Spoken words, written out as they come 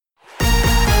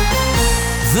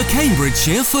The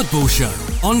Cambridgeshire Football Show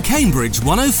on Cambridge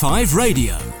 105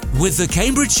 Radio with the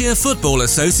Cambridgeshire Football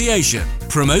Association,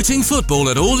 promoting football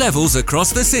at all levels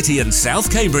across the city and South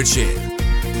Cambridgeshire.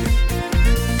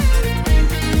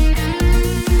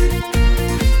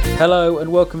 Hello and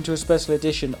welcome to a special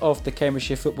edition of the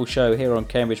Cambridgeshire Football Show here on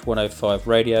Cambridge 105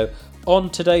 Radio. On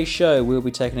today's show, we'll be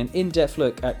taking an in-depth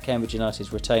look at Cambridge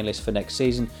United's retain list for next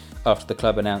season after the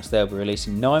club announced they'll be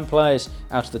releasing 9 players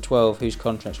out of the 12 whose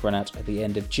contracts run out at the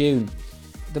end of June.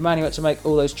 The man who had to make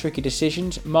all those tricky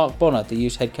decisions, Mark Bonner, the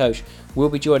youth head coach, will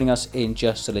be joining us in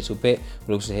just a little bit.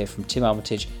 We'll also hear from Tim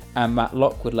Armitage and Matt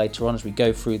Lockwood later on as we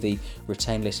go through the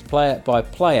retain list player by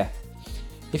player.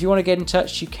 If you want to get in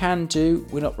touch, you can do.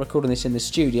 We're not recording this in the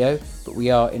studio, but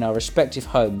we are in our respective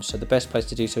homes, so the best place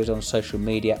to do so is on social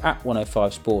media at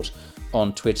 105 Sports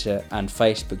on Twitter and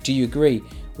Facebook. Do you agree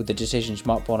with the decisions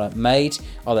Mark Bonner made?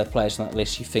 Are there players on that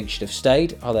list you think should have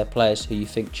stayed? Are there players who you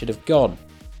think should have gone?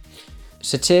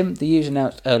 So Tim, the U's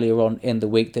announced earlier on in the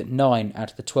week that 9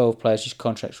 out of the 12 players whose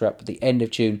contracts were up at the end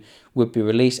of June would be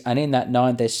released, and in that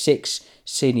 9 there's 6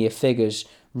 senior figures.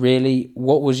 Really,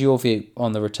 what was your view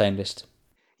on the retained list?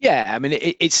 Yeah, I mean,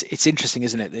 it's interesting,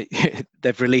 isn't it, that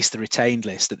they've released the retained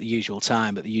list at the usual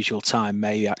time, but the usual time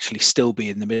may actually still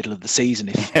be in the middle of the season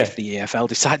if the EFL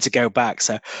decide to go back.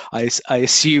 So I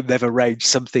assume they've arranged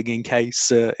something in case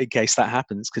that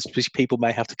happens, because people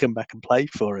may have to come back and play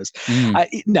for us.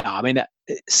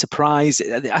 Surprise.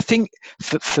 I think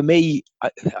for me,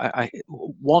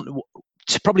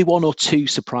 probably one or two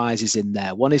surprises in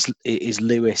there. One is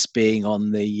Lewis being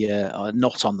on the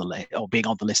not on the list, or being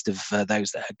on the list of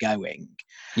those that are going.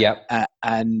 Yeah.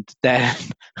 And then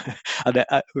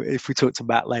if we talk to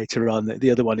Matt later on, the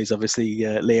other one is obviously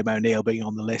Liam O'Neill being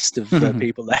on the list of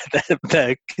people that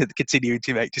they're continuing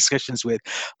to make discussions with.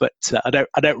 But I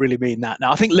don't really mean that.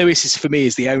 Now I think Lewis is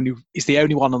the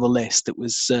only one on the list that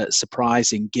was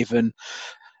surprising, given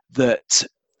that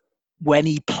when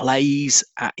he plays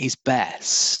at his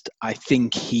best, I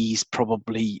think he's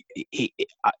probably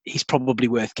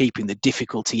worth keeping. The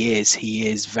difficulty is he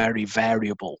is very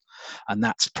variable, and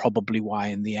that's probably why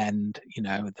in the end,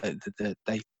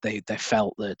 they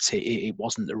felt that it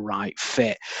wasn't the right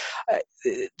fit.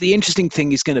 The interesting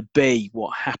thing is going to be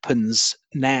what happens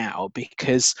now,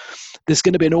 because there's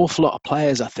going to be an awful lot of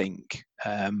players, I think,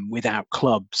 without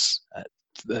clubs.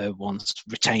 Once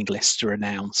retained lists are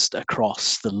announced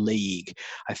across the league,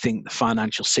 I think the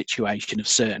financial situation of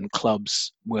certain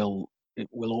clubs will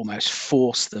almost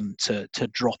force them to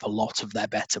drop a lot of their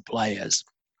better players.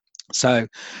 So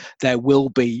there will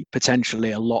be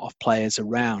potentially a lot of players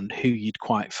around who you'd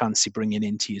quite fancy bringing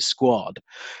into your squad.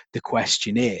 The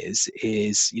question is,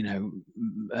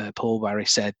 Paul Barry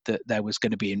said that there was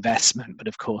going to be investment, but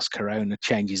of course Corona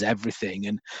changes everything,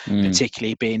 and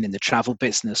particularly being in the travel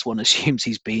business, one assumes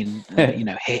he's been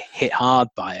hit hard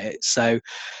by it. So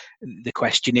the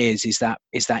question is that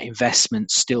investment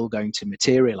still going to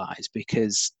materialise?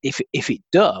 Because if it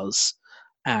does,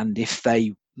 and if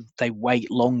they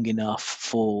wait long enough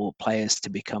for players to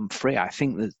become free, I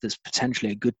think that there's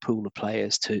potentially a good pool of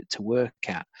players to work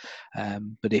at.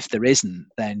 But if there isn't,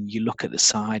 then you look at the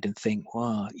side and think,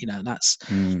 well, that's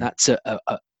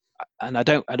and I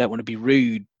don't want to be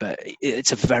rude, but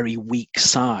it's a very weak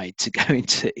side to go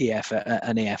into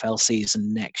an EFL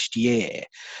season next year,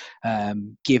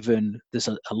 given there's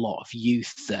a lot of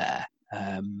youth there.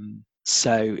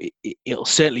 So it'll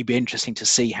certainly be interesting to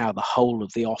see how the whole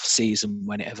of the off-season,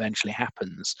 when it eventually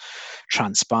happens,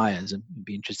 transpires, and it'd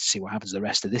be interesting to see what happens the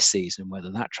rest of this season, whether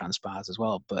that transpires as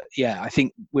well. But yeah, I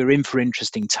think we're in for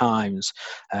interesting times,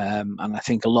 and I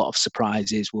think a lot of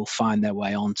surprises will find their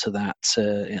way onto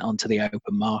the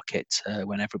open market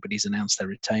when everybody's announced their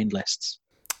retained lists.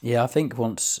 Yeah, I think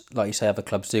once, like you say, other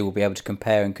clubs do, we'll be able to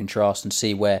compare and contrast and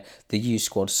see where the youth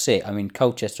squads sit. I mean,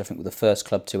 Colchester, I think, were the first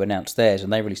club to announce theirs,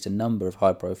 and they released a number of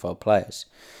high-profile players.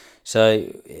 So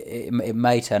it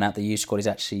may turn out the youth squad is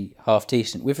actually half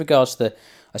decent. With regards to,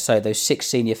 those 6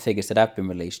 senior figures that have been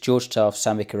released, George Taft,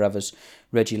 Sammy Carruthers,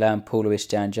 Reggie Lamb, Paul Lewis,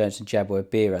 Dan Jones and Jabbo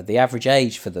Abira, the average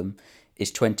age for them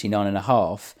is 29 and a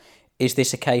half. Is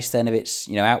this a case then of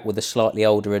it's out with the slightly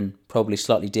older and probably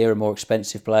slightly dearer, more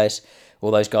expensive players? All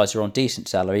those guys are on decent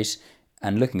salaries,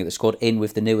 and looking at the squad, in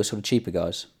with the newer sort of cheaper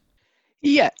guys.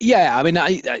 Yeah. I mean,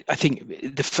 I think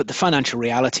the financial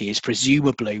reality is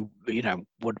presumably,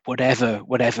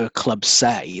 whatever clubs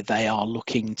say, they are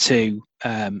looking to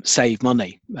save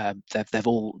money. They've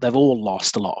all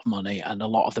lost a lot of money, and a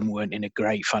lot of them weren't in a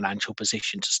great financial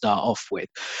position to start off with.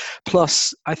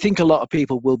 Plus, I think a lot of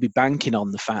people will be banking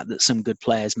on the fact that some good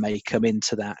players may come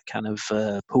into that kind of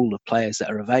pool of players that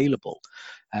are available.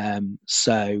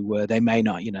 So they may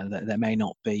not, they may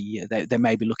not be. They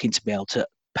may be looking to be able to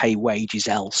pay wages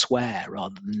elsewhere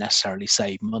rather than necessarily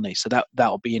save money. So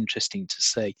that'll be interesting to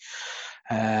see.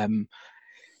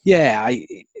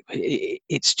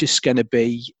 It's just going to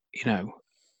be,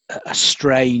 a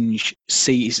strange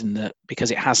season, that because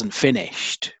it hasn't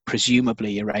finished,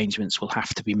 presumably arrangements will have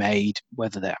to be made,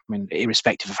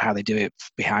 irrespective of how they do it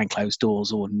behind closed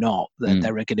doors or not, that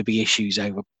there are going to be issues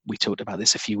over, we talked about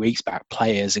this a few weeks back,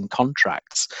 players and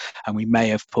contracts. And we may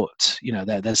have put,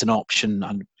 there's an option,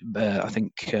 and I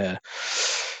think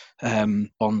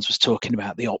Bonds was talking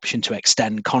about the option to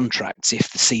extend contracts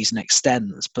if the season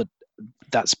extends, but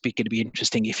that's going to be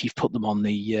interesting if you've put them on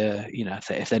the,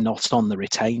 if they're not on the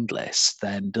retained list,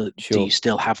 then do you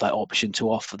still have that option to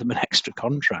offer them an extra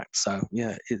contract? So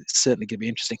yeah, it's certainly going to be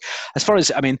interesting. As far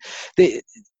as,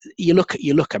 you look.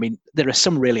 There are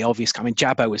some really obvious.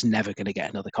 Jabbo was never going to get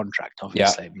another contract.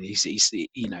 Obviously, he's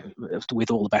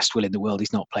with all the best will in the world,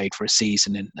 he's not played for a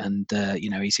season, and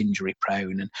he's injury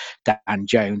prone. And Dan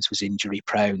Jones was injury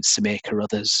prone. Samir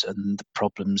Carruthers, and the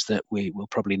problems that we will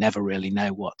probably never really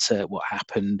know what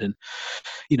happened. And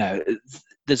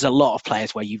there's a lot of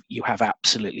players where you have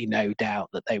absolutely no doubt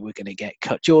that they were going to get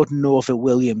cut. Jordan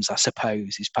Norville-Williams, I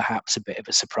suppose, is perhaps a bit of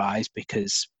a surprise,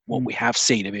 because what we have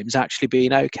seen of him is actually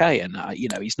being okay, and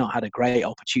he's not had a great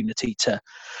opportunity to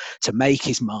make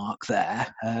his mark there.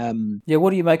 What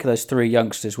do you make of those three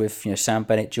youngsters with Sam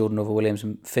Bennett, Jordan Norville-Williams,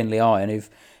 and Finlay Iron, who've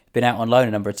been out on loan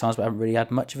a number of times but haven't really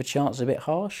had much of a chance? A bit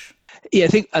harsh. Yeah,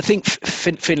 I think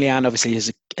Finlay Iron, obviously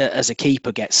as a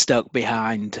keeper, gets stuck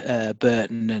behind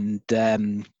Burton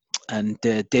and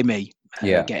Dimmy.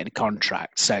 Getting a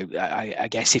contract. So I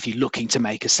guess if you're looking to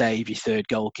make a save, your third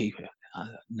goalkeeper,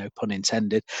 no pun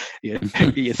intended, your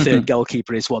third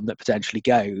goalkeeper is one that potentially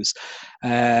goes.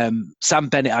 Sam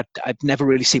Bennett, I'd never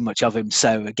really seen much of him.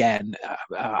 So again,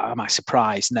 am I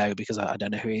surprised? No, because I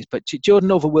don't know who he is. But Jordan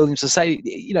Norville-Williams, I say,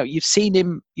 you've seen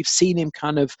him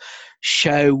kind of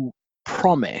show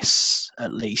promise,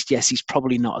 at least. Yes, he's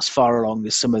probably not as far along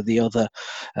as some of the other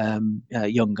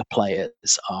younger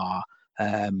players are.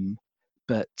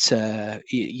 But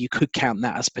you could count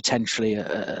that as potentially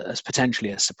a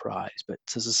surprise. But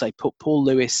as I say, Paul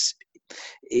Lewis,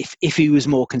 if he was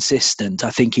more consistent, I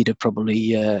think he'd have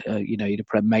probably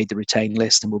made the retained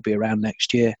list and will be around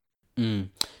next year.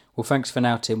 Well, thanks for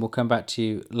now, Tim. We'll come back to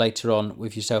you later on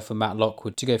with yourself and Matt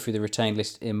Lockwood to go through the retained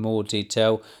list in more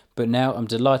detail. But now I'm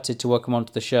delighted to welcome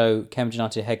onto the show Cambridge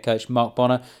United head coach Mark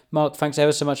Bonner. Mark, thanks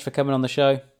ever so much for coming on the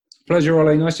show. Pleasure,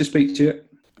 Ollie. Nice to speak to you.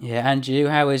 Yeah, and you,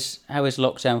 how is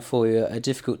lockdown for you? A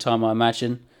difficult time, I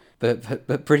imagine,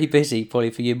 but pretty busy, probably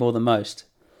for you more than most.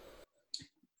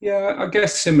 Yeah, I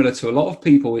guess similar to a lot of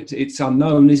people, it's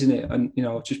unknown, isn't it? And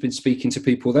I've just been speaking to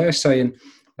people there saying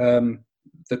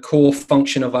the core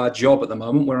function of our job at the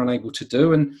moment we're unable to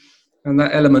do, and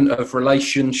that element of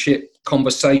relationship,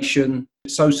 conversation,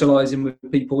 socialising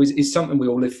with people is something we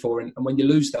all live for. And when you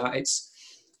lose that, it's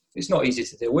not easy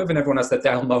to deal with, and everyone has their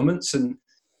down moments, and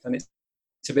it's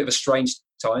a bit of a strange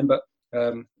time, but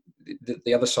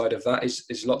the other side of that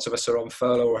is lots of us are on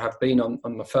furlough or have been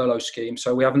on the furlough scheme.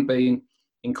 So we haven't been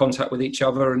in contact with each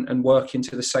other and working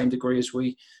to the same degree as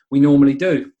we normally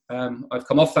do. I've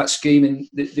come off that scheme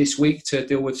this week to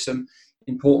deal with some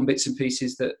important bits and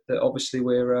pieces that obviously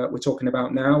we're talking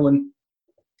about now. And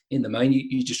in the main,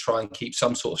 you just try and keep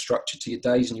some sort of structure to your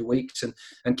days and your weeks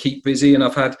and keep busy. And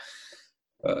I've had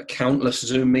countless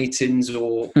Zoom meetings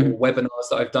or webinars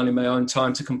that I've done in my own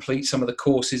time to complete some of the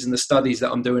courses and the studies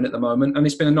that I'm doing at the moment. And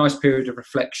it's been a nice period of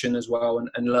reflection as well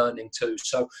and learning too.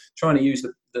 So trying to use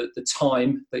the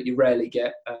time that you rarely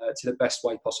get to the best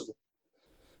way possible.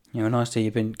 Nice to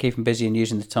you've been keeping busy and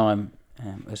using the time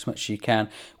as much as you can.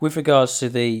 With regards to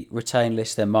the retained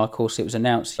list then, Mark, of course, it was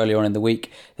announced earlier on in the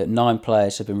week that 9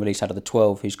 players have been released out of the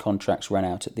 12 whose contracts ran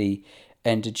out at the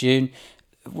end of June.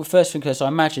 Well, first thing, because I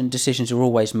imagine decisions are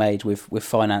always made with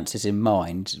finances in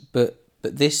mind, but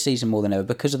this season more than ever,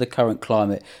 because of the current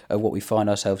climate of what we find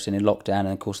ourselves in lockdown and,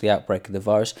 of course, the outbreak of the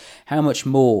virus, how much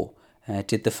more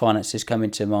did the finances come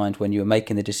into mind when you were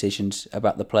making the decisions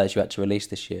about the players you had to release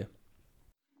this year?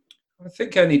 I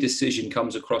think any decision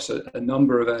comes across a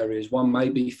number of areas. One may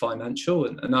be financial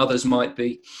and others might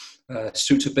be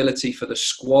suitability for the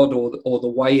squad or the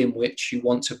way in which you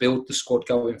want to build the squad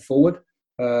going forward.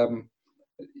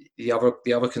 The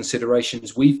other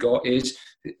considerations we've got is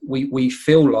we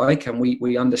feel like and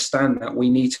we understand that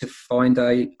we need to find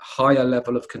a higher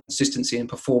level of consistency and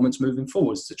performance moving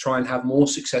forwards to try and have more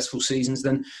successful seasons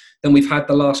than we've had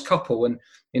the last couple. And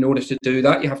in order to do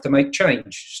that, you have to make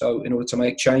change. So in order to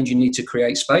make change, you need to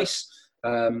create space.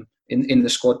 in the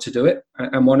squad to do it.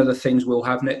 And one of the things we'll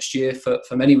have next year for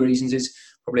many reasons is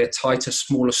probably a tighter,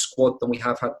 smaller squad than we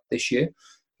have had this year.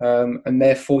 And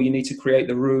therefore you need to create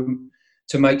the room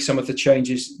to make some of the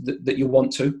changes that you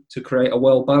want to create a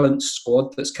well-balanced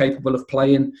squad that's capable of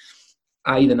playing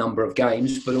the number of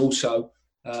games, but also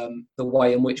the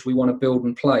way in which we want to build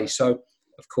and play. So,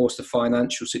 of course, the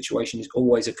financial situation is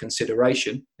always a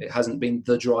consideration. It hasn't been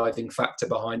the driving factor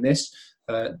behind this.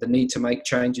 The need to make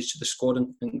changes to the squad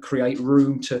and create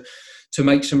room to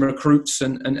make some recruits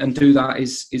and do that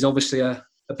is obviously a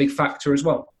big factor as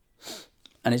well.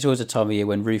 And it's always a time of year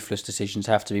when ruthless decisions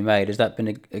have to be made. Has that been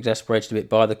exasperated a bit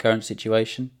by the current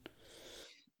situation?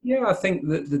 Yeah, I think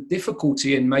that the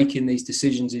difficulty in making these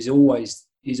decisions is always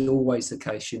the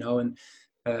case,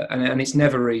 and it's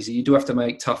never easy. You do have to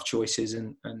make tough choices,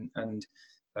 and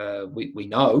we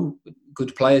know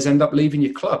good players end up leaving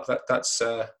your club. That's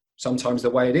sometimes the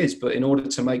way it is. But in order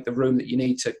to make the room that you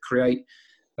need to create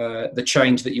the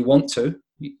change that you want to,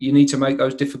 you need to make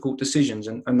those difficult decisions,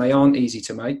 and they aren't easy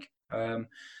to make.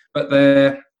 But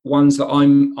they're ones that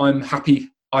I'm happy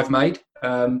I've made.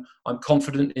 I'm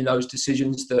confident in those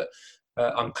decisions, that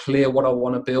I'm clear what I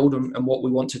want to build and what we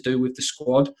want to do with the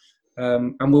squad.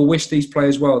 And we'll wish these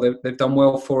players well. They've done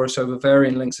well for us over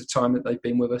varying lengths of time that they've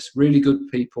been with us. Really good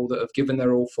people that have given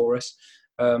their all for us.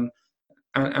 And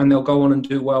they'll go on and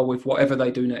do well with whatever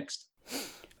they do next.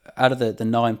 Out of the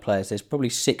 9 players, there's probably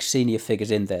 6 senior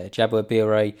figures in there. Jabbo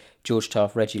Biore, George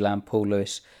Taft, Reggie Lamb, Paul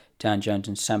Lewis, Dan Jones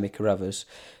and Sammy Carruthers.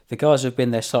 The guys have been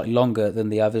there slightly longer than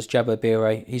the others. Jabbo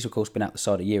Biore, he's of course been out the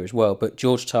side a year as well, but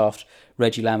George Taft,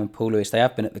 Reggie Lamb and Paul Lewis, they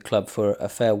have been at the club for a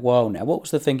fair while now. What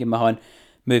was the thinking behind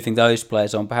moving those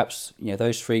players on? Perhaps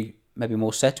those 3 maybe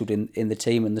more settled in the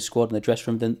team and the squad and the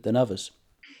dressing room than others.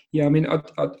 Yeah, I mean,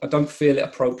 I don't feel it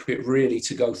appropriate really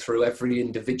to go through every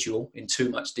individual in too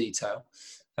much detail.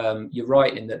 You're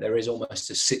right in that there is almost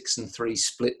a 6-3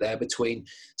 split there between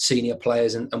senior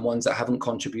players and ones that haven't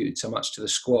contributed so much to the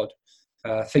squad.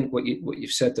 I think what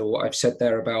you've said, or what I've said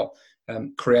there about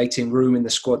creating room in the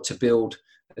squad to build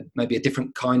maybe a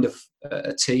different kind of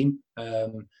a team.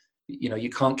 You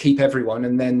can't keep everyone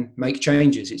and then make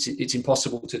changes. It's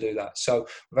impossible to do that. So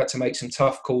we've had to make some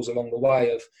tough calls along the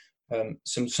way of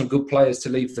some good players to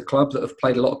leave the club that have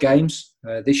played a lot of games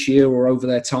this year or over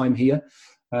their time here.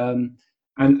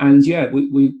 And yeah,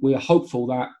 we are hopeful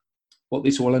that what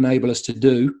this will enable us to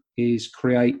do is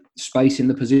create space in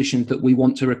the positions that we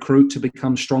want to recruit to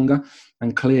become stronger.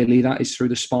 And clearly that is through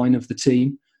the spine of the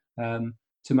team, to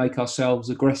make ourselves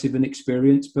aggressive and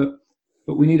experienced. But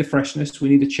we need a freshness, we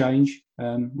need a change.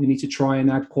 We need to try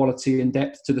and add quality and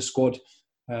depth to the squad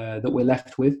that we're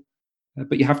left with.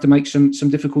 But you have to make some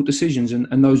difficult decisions,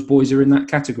 and those boys are in that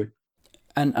category.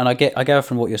 And I gather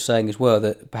from what you're saying as well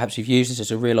that perhaps you've used this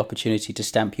as a real opportunity to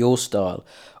stamp your style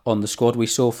on the squad. We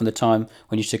saw from the time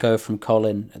when you took over from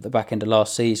Colin at the back end of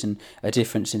last season a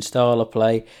difference in style of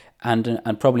play, and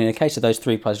probably in the case of those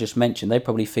 3 players just mentioned, they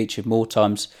probably featured more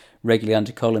times regularly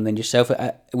under Colin than yourself.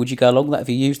 Would you go along with that? Have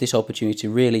you used this opportunity to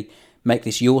really make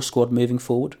this your squad moving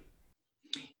forward?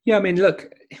 Yeah, I mean,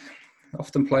 look,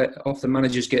 often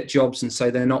managers get jobs and say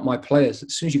they're not my players.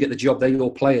 As soon as you get the job, they're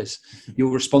your players.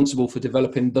 You're responsible for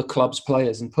developing the club's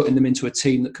players and putting them into a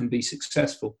team that can be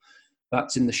successful.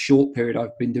 That's in the short period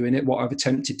I've been doing it, what I've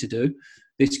attempted to do.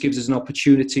 This gives us an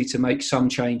opportunity to make some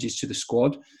changes to the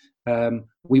squad.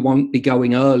 We won't be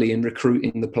going early in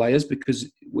recruiting the players because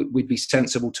we'd be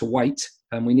sensible to wait.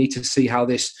 And we need to see how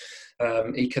this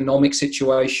economic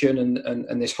situation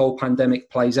and this whole pandemic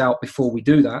plays out before we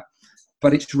do that.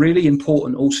 But it's really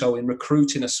important also in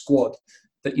recruiting a squad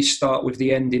that you start with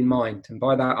the end in mind. And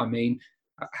by that, I mean,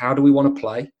 how do we want to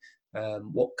play?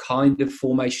 What kind of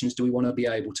formations do we want to be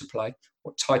able to play?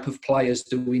 What type of players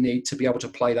do we need to be able to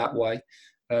play that way?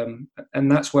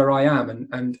 And that's where I am.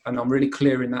 And I'm really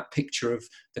clear in that picture of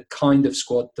the kind of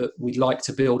squad that we'd like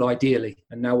to build ideally.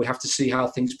 And now we have to see how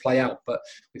things play out. But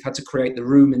we've had to create the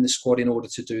room in the squad in order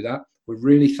to do that. We're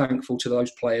really thankful to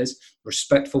those players,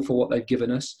 respectful for what they've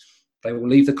given us. They will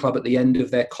leave the club at the end of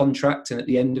their contract and at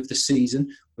the end of the season.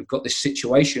 We've got this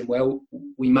situation where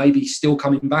we may be still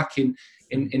coming back in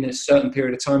a certain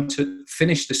period of time to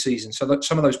finish the season. So that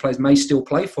some of those players may still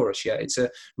play for us yet. It's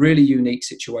a really unique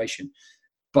situation.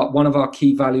 But one of our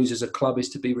key values as a club is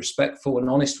to be respectful and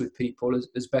honest with people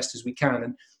as best as we can.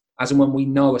 And as and when we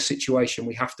know a situation,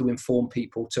 we have to inform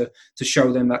people to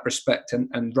show them that respect.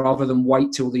 And rather than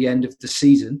wait till the end of the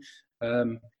season,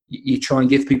 you try and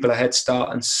give people a head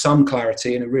start and some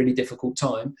clarity in a really difficult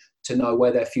time to know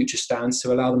where their future stands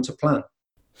to allow them to plan.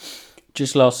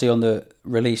 Just lastly on the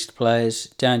released players,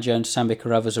 Dan Jones, Sammy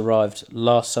Carruthers arrived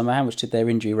last summer. How much did their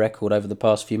injury record over the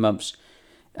past few months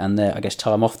and their, I guess,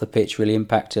 time off the pitch really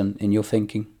impact in your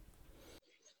thinking?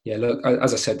 Yeah, look,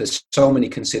 as I said, there's so many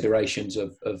considerations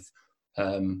of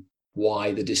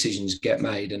why the decisions get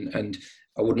made, and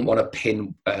I wouldn't want to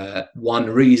pin one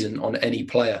reason on any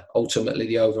player. Ultimately,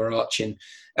 the overarching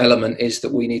element is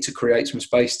that we need to create some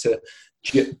space to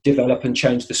develop and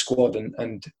change the squad,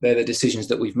 and they're the decisions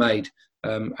that we've made.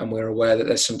 And we're aware that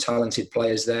there's some talented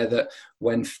players there that,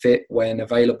 when fit, when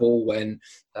available, when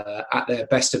at their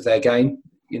best of their game,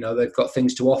 they've got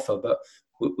things to offer. But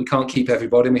we can't keep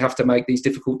everybody, and we have to make these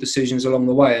difficult decisions along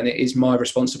the way, and it is my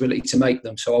responsibility to make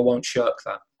them, so I won't shirk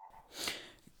that.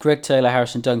 Greg Taylor,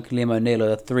 Harrison Duncan, Liam O'Neill are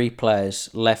the 3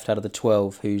 players left out of the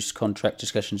 12 whose contract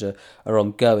discussions are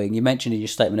ongoing. You mentioned in your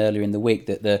statement earlier in the week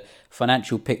that the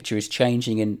financial picture is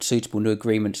changing and suitable new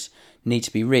agreements need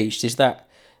to be reached. Is that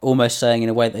almost saying in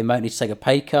a way that they might need to take a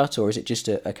pay cut, or is it just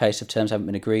a case of terms haven't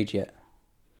been agreed yet?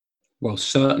 Well,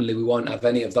 certainly we won't have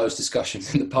any of those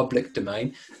discussions in the public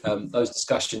domain. Those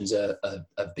discussions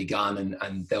have begun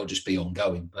and they'll just be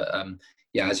ongoing. But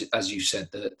yeah, as you said,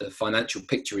 the financial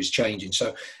picture is changing.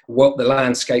 So what the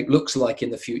landscape looks like in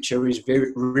the future is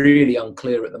really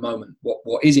unclear at the moment.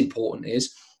 What is important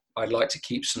is I'd like to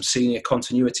keep some senior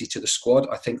continuity to the squad.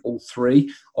 I think all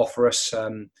 3 offer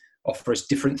us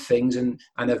different things and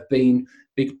have been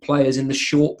big players in the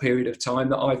short period of time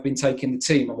that I've been taking the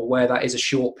team. I'm aware that is a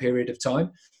short period of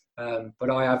time, but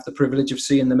I have the privilege of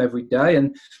seeing them every day,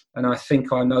 and I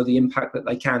think I know the impact that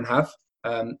they can have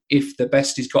if the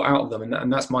best is got out of them,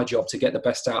 and that's my job, to get the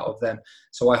best out of them.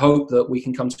 So I hope that we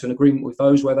can come to an agreement with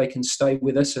those where they can stay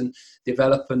with us and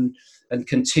develop and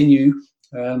continue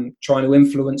trying to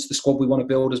influence the squad we want to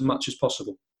build as much as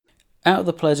possible. Out of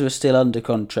the players who are still under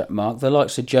contract, Mark, the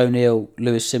likes of Joe Neal,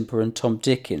 Lewis Simper and Tom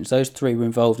Dickens, those 3 were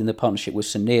involved in the partnership with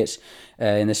St Neots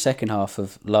in the second half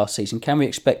of last season. Can we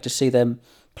expect to see them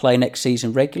play next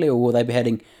season regularly, or will they be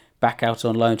heading back out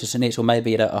on loan to St Neots, or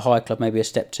maybe at a higher club, maybe a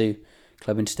Step 2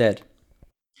 club instead?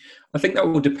 I think that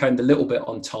will depend a little bit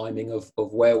on timing of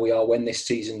where we are when this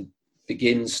season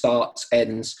begins, starts,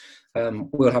 ends.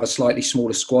 We'll have a slightly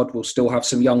smaller squad. We'll still have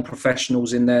some young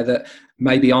professionals in there that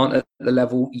maybe aren't at the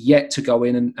level yet to go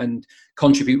in and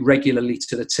contribute regularly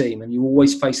to the team. And you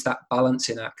always face that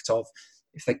balancing act of,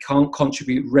 if they can't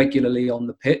contribute regularly on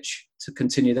the pitch to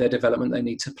continue their development, they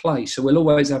need to play. So we'll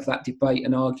always have that debate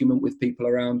and argument with people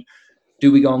around,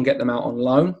 do we go and get them out on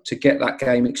loan to get that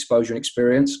game exposure and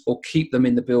experience, or keep them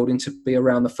in the building to be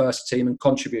around the first team and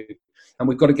contribute? And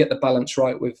we've got to get the balance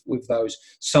right with those.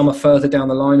 Some are further down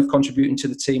the line of contributing to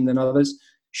the team than others.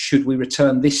 Should we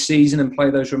return this season and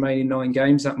play those remaining 9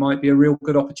 games, that might be a real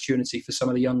good opportunity for some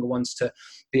of the younger ones to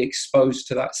be exposed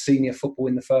to that senior football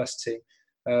in the first team.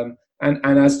 And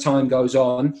as time goes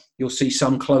on, you'll see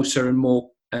some closer and more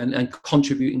and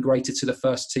contributing greater to the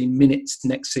first team minutes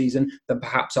next season than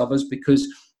perhaps others, because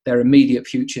their immediate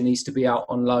future needs to be out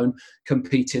on loan,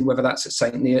 competing, whether that's at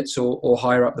St Neots or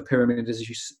higher up the pyramid,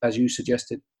 as you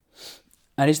suggested.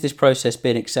 And is this process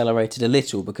being accelerated a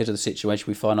little because of the situation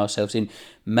we find ourselves in?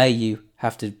 May you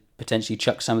have to potentially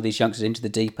chuck some of these youngsters into the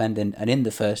deep end and in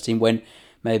the first team, when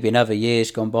maybe in other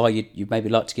years gone by, you'd maybe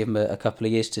like to give them a couple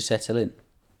of years to settle in?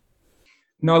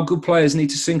 No, good players need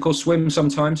to sink or swim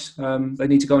sometimes. They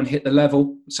need to go and hit the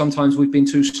level. Sometimes we've been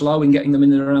too slow in getting them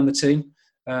in and around the team.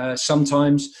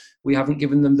 Sometimes we haven't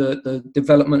given them the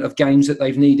development of games that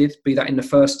they've needed, be that in the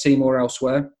first team or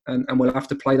elsewhere. And we'll have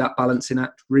to play that balancing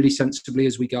act really sensibly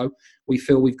as we go. We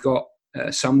feel we've got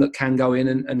some that can go in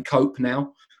and cope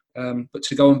now. But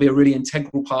to go and be a really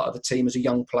integral part of the team as a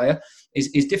young player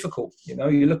is difficult. You know,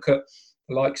 you look at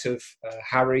the likes of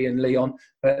Harry and Leon.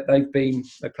 They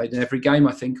played in every game,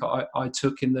 I think, I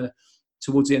took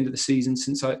towards the end of the season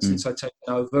since I've taken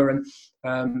over.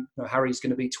 And Harry's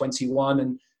going to be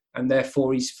 21 and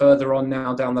therefore he's further on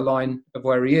now down the line of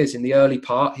where he is. In the early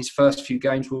part, his first few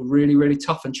games were really, really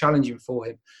tough and challenging for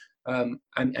him.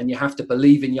 And you have to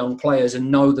believe in young players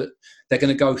and know that they're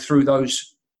going to go through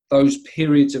those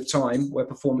periods of time where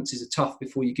performances are tough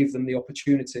before you give them the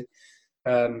opportunity.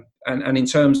 And in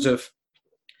terms of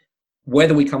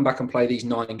whether we come back and play these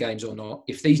 9 games or not,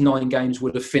 if these 9 games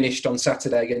would have finished on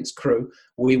Saturday against Crewe,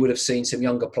 we would have seen some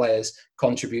younger players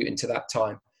contributing to that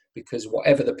time. Because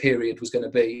whatever the period was going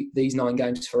to be, these 9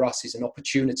 games for us is an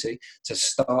opportunity to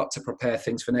start to prepare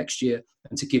things for next year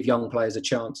and to give young players a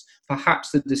chance.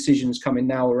 Perhaps the decisions coming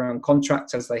now around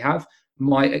contracts, as they have,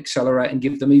 might accelerate and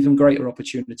give them even greater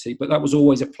opportunity. But that was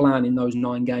always a plan in those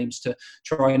 9 games, to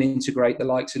try and integrate the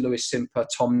likes of Lewis Simper,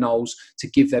 Tom Knowles, to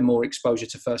give them more exposure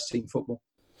to first team football.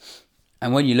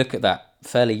 And when you look at that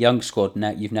fairly young squad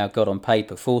now you've now got on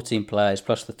paper, 14 players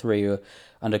plus the 3 who are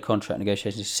under contract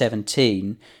negotiations,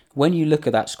 17. When you look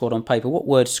at that squad on paper, what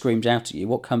word screams out at you?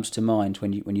 What comes to mind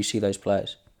when you see those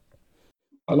players?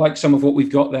 I like some of what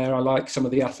we've got there. I like some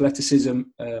of the athleticism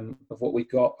of what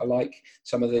we've got. I like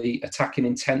some of the attacking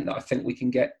intent that I think we can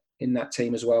get in that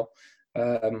team as well.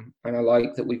 And I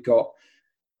like that we've got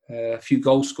a few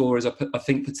goal scorers, I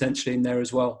think, potentially in there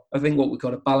as well. I think what we've got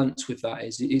to balance with that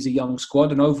is a young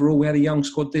squad. And overall, we had a young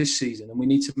squad this season. And we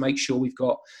need to make sure we've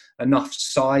got enough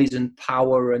size and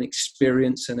power and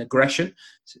experience and aggression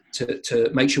to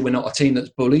make sure we're not a team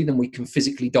that's bullied and we can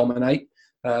physically dominate.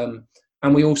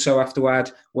 And we also have to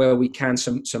add, where we can,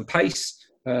 some pace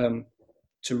to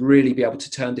really be able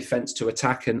to turn defence to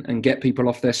attack and get people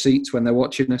off their seats when they're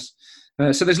watching us.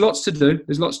 So there's lots to do.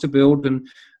 There's lots to build,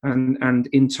 and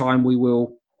in time we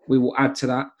will add to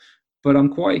that. But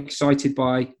I'm quite excited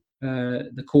by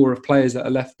the core of players that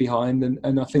are left behind,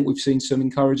 and I think we've seen some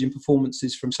encouraging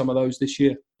performances from some of those this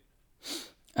year.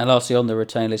 And lastly, on the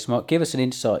retain list, Mark, give us an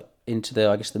insight into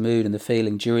the mood and the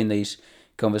feeling during these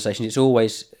conversations. It's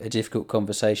always a difficult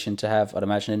conversation to have, I'd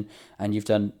imagine, and you've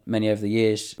done many over the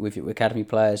years with your academy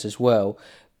players as well.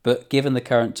 But given the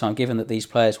current time, given that these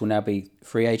players will now be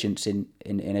free agents in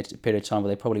a period of time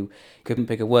where they probably couldn't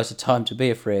pick a worse time to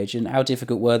be a free agent, how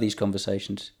difficult were these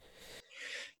conversations?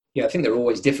 Yeah, I think they're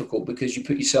always difficult because you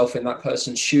put yourself in that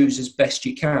person's shoes as best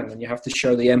you can, and you have to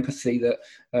show the empathy that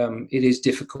it is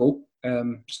difficult.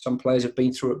 Some players have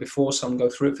been through it before, some go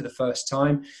through it for the first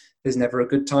time. There's never a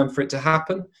good time for it to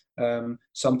happen.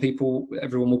 Some people,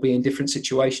 everyone will be in different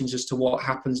situations as to what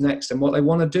happens next and what they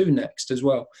want to do next as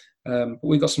well. But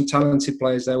we've got some talented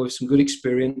players there with some good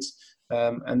experience,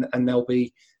 and there'll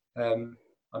be, I'm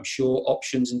sure,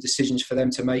 options and decisions for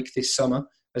them to make this summer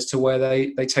as to where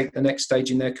they take the next stage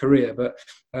in their career. But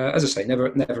as I say,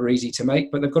 never easy to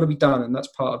make, but they've got to be done, and that's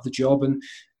part of the job.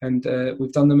 And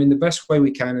we've done them in the best way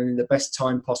we can and in the best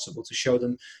time possible to show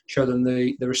them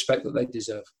the respect that they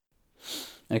deserve.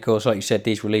 And of course, like you said,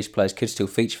 these released players could still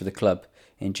feature for the club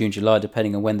in June, July,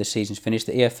 depending on when the season's finished.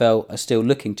 The EFL are still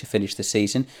looking to finish the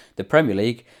season. The Premier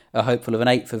League are hopeful of an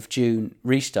 8th of June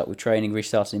restart, with training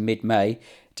restarting in mid-May.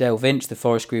 Dale Vince, the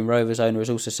Forest Green Rovers owner, has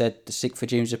also said the 6th of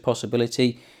June is a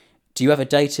possibility. Do you have a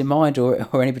date in mind or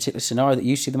any particular scenario that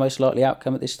you see the most likely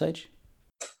outcome at this stage?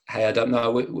 Hey, I don't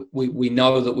know. We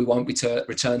know that we won't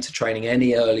return to training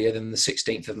any earlier than the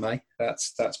 16th of May.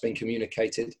 That's been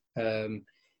communicated.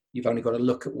 You've only got to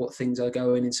look at what things are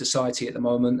going in society at the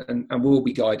moment, and we'll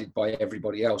be guided by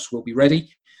everybody else. We'll be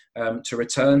ready to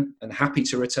return and happy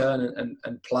to return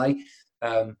and play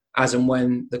as and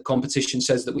when the competition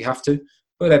says that we have to.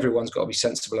 But everyone's got to be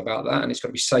sensible about that, and it's got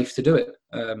to be safe to do it.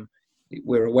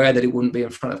 We're aware that it wouldn't be in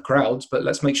front of crowds, but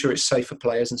let's make sure it's safe for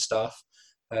players and staff,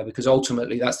 because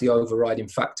ultimately that's the overriding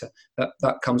factor.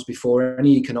 That comes before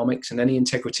any economics and any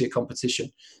integrity of competition.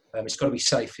 It's got to be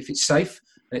safe. If it's safe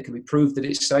and it can be proved that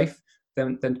it's safe,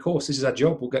 then of course this is our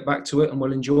job. We'll get back to it and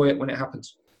we'll enjoy it when it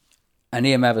happens. And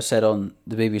Ian Mather said on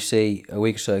the BBC a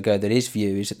week or so ago that his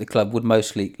view is that the club would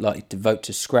mostly likely to vote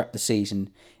to scrap the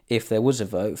season if there was a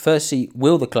vote. Firstly,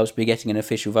 will the clubs be getting an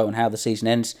official vote on how the season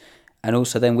ends? And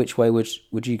also then, which way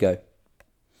would you go?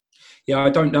 Yeah, I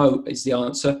don't know is the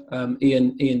answer.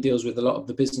 Ian deals with a lot of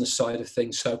the business side of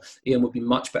things, so Ian would be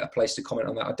much better placed to comment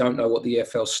on that. I don't know what the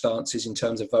EFL's stance is in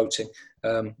terms of voting.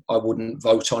 I wouldn't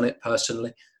vote on it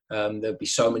personally. There'd be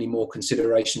so many more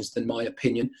considerations than my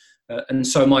opinion. And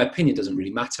so my opinion doesn't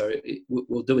really matter.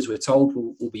 We'll do as we're told.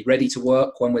 We'll be ready to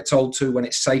work when we're told to, when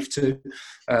it's safe to.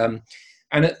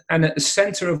 And at the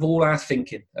centre of all our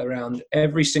thinking around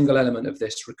every single element of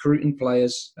this, recruiting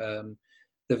players,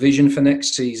 the vision for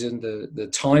next season, the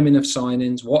timing of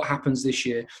signings, what happens this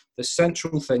year, the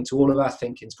central thing to all of our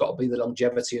thinking has got to be the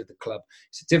longevity of the club.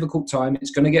 It's a difficult time.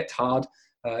 It's going to get hard.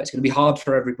 It's going to be hard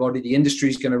for everybody. The industry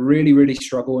is going to really, really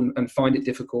struggle and find it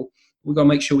difficult. We've got to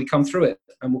make sure we come through it,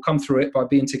 and we'll come through it by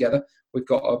being together. We've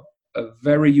got a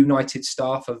very united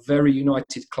staff, a very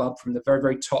united club from the very,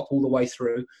 very top all the way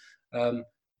through.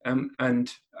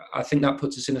 And I think that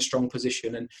puts us in a strong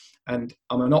position. And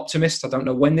I'm an optimist. I don't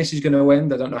know when this is going to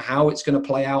end. I don't know how it's going to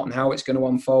play out and how it's going to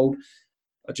unfold.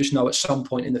 I just know at some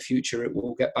point in the future it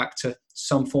will get back to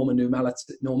some form of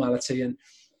normality.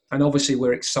 And obviously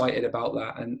we're excited about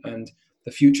that. And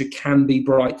the future can be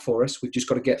bright for us. We've just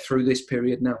got to get through this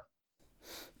period now.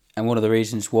 And one of the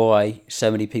reasons why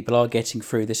so many people are getting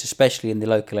through this, especially in the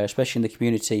local area, especially in the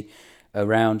community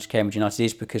around Cambridge United,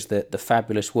 is because the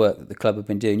fabulous work that the club have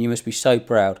been doing. You must be so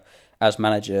proud as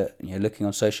manager, looking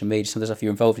on social media, some of the stuff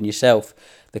you're involved in yourself,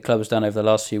 the club has done over the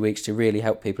last few weeks to really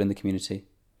help people in the community.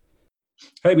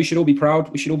 hey, we should all be proud.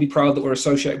 We should all be proud that we're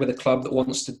associated with a club that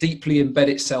wants to deeply embed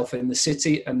itself in the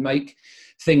city and make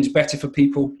things better for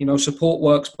people. You know, support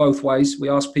works both ways. We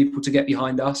ask people to get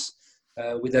behind us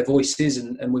with their voices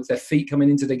and with their feet coming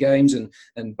into the games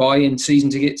and buying season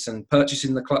tickets and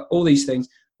purchasing the club, all these things.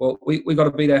 Well, we've got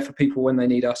to be there for people when they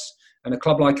need us. And a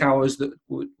club like ours that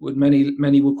would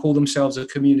many will call themselves a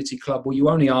community club. Well, you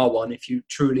only are one if you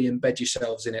truly embed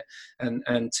yourselves in it.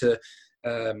 And to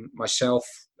myself,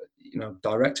 you know,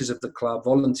 directors of the club,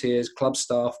 volunteers, club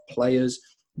staff, players,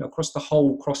 you know, across the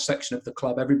whole cross section of the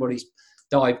club, everybody's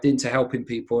dived into helping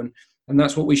people, and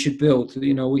that's what we should build.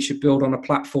 You know, we should build on a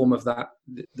platform of that.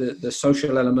 The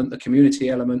social element, the community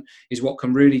element is what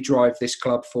can really drive this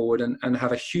club forward and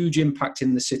have a huge impact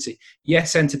in the city.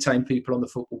 Yes, entertain people on the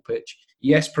football pitch.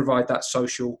 Yes, provide that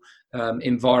social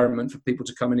environment for people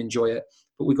to come and enjoy it.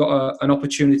 But we've got an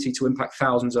opportunity to impact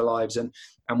thousands of lives, and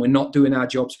we're not doing our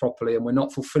jobs properly, and we're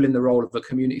not fulfilling the role of a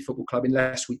community football club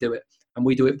unless we do it. And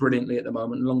we do it brilliantly at the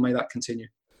moment, and long may that continue.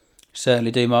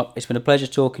 Certainly do, Mark. It's been a pleasure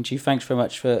talking to you. Thanks very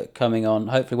much for coming on.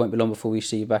 Hopefully it won't be long before we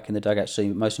see you back in the dugout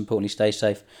soon. But most importantly, stay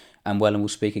safe and well, and we'll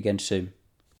speak again soon.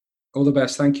 All the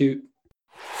best. Thank you.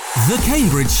 The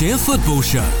Cambridgeshire Football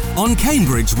Show on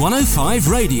Cambridge 105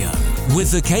 Radio with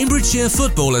the Cambridgeshire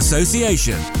Football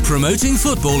Association, promoting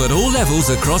football at all levels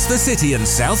across the city and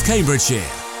South Cambridgeshire.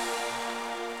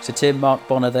 So Tim, Mark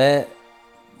Bonner there.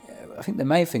 I think the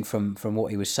main thing from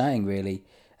what he was saying really,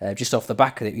 just off the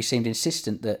back of it, he seemed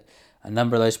insistent that a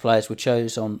number of those players were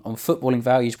chosen on footballing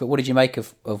values. But what did you make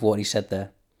of what he said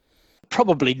there?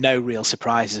 Probably no real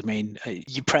surprises. I mean,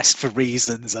 you pressed for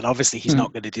reasons, and obviously he's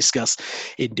not going to discuss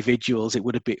individuals. It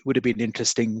would have been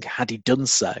interesting had he done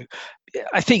so.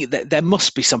 I think that there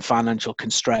must be some financial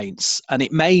constraints, and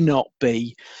it may not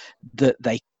be that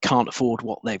they can't afford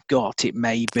what they've got. It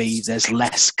may be there's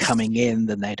less coming in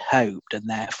than they'd hoped, and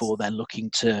therefore they're looking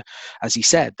to, as he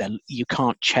said, you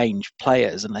can't change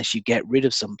players unless you get rid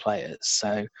of some players.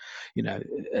 So, you know,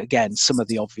 again, some of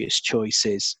the obvious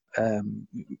choices,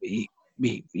 he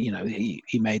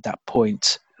made that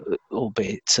point,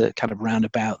 albeit kind of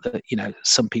roundabout, that, you know,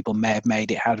 some people may have made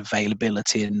it out of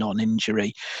availability and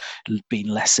non-injury being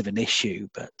less of an issue.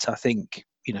 But I think,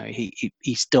 you know,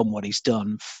 he's done what he's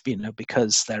done, you know,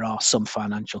 because there are some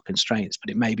financial constraints, but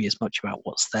it may be as much about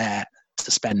what's there to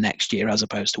spend next year as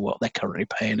opposed to what they're currently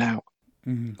paying out.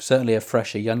 Certainly a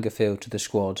fresher, younger feel to the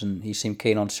squad, and he seemed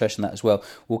keen on stressing that as well.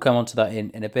 We'll come on to that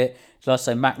in a bit. I'd like to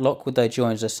say Matt Lockwood, though,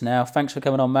 joins us now. Thanks for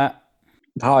coming on, Matt.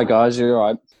 Hi guys, you all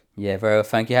right? Yeah, very well,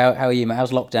 thank you. How are you, Matt?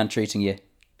 How's lockdown treating you?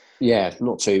 Yeah,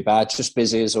 not too bad. Just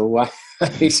busy as always.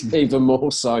 Even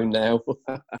more so now.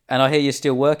 And I hear you're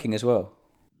still working as well.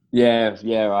 Yeah,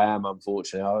 I am,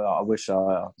 unfortunately.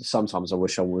 Sometimes I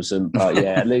wish I wasn't, but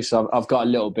yeah, at least I've got a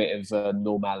little bit of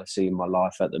normality in my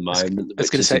life at the moment,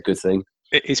 which is a good thing.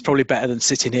 It's probably better than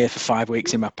sitting here for 5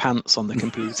 weeks in my pants on the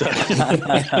computer.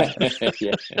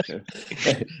 Yeah.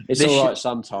 It's all right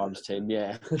sometimes, Tim,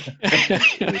 yeah.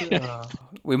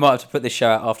 We might have to put this show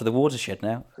out after the watershed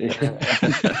now. Yeah.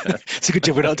 It's a good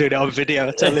job we're not doing it on video,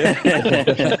 I tell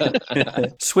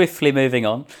you. Swiftly moving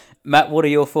on. Matt, what are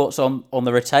your thoughts on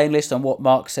the retain list and what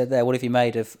Mark said there? What have you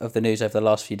made of the news over the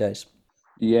last few days?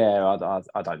 Yeah,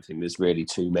 I don't think there's really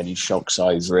too many shocks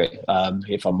over it,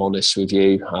 if I'm honest with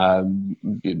you.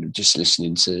 You know, just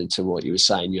listening to what you were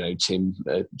saying, you know, Tim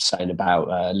saying about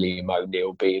Liam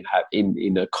O'Neill being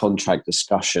in a contract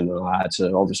discussion, and I had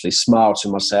to obviously smile to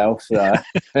myself over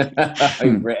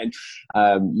it.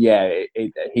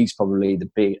 He's probably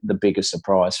the biggest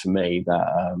surprise for me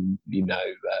that, you know,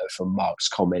 from Mark's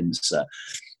comments that,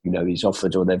 you know,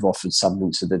 they've offered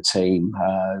something to the team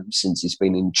since he's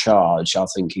been in charge. I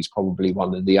think he's probably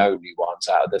one of the only ones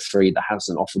out of the three that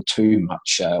hasn't offered too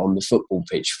much on the football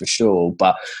pitch, for sure.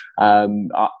 But I'm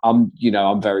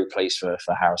very pleased for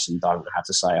Harrison Dunn, I have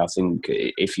to say. I think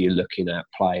if you're looking at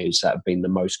players that have been the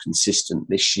most consistent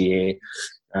this year,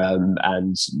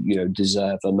 and, you know,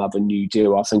 deserve another new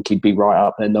deal, I think he'd be right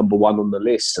up there, number one on the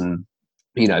list. And,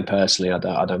 you know, personally, I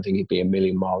don't think he'd be a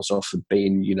million miles off of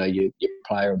being, you know, your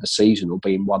player of the season or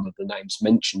being one of the names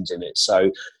mentioned in it.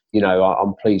 So, you know,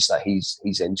 I'm pleased that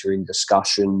he's entering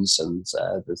discussions, and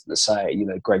you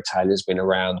know, Greg Taylor's been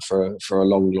around for a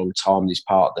long time. He's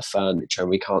part of the furniture, and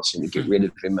we can't seem to get rid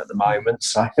of him at the moment.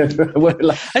 So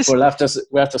we'll have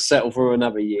to settle for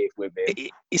another year with him.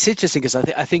 It's interesting because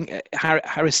I think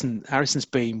Harrison's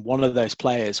been one of those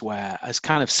players where has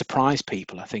kind of surprised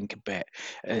people, I think, a bit.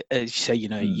 As you say, you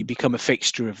know, you become a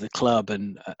fixture of the club,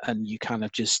 and you kind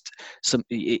of just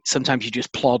sometimes you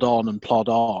just plod on.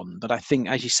 But I think,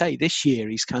 as you say, say, this year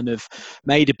he's kind of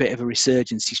made a bit of a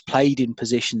resurgence. He's played in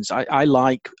positions. I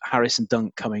like Harrison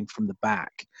Dunk coming from the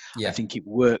back. Yeah. I think it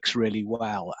works really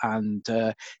well, and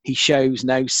he shows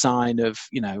no sign of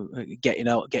getting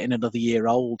another year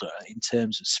older in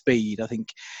terms of speed. I think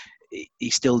he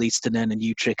still needs to learn a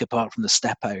new trick apart from the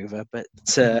step over, but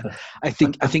I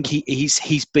think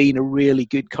he's been a really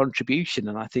good contribution,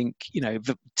 and I think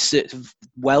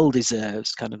well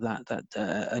deserves kind of that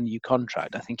a new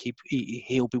contract. I think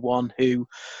he'll be one who,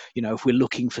 if we're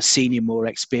looking for senior, more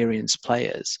experienced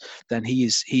players, then he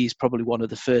is probably one of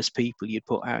the first people you'd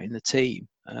put out in the team,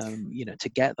 to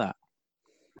get that.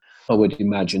 I would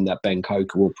imagine that Ben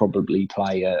Coker will probably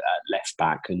play at left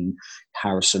back, and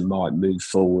Harrison might move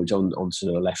forward onto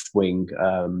the left wing.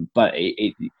 But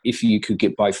if you could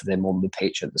get both of them on the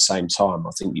pitch at the same time,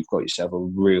 I think you've got yourself a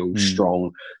real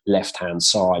strong left-hand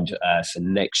side for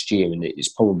next year, and it's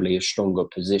probably a stronger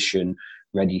position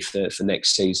ready for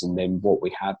next season than what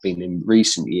we have been in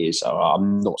recent years.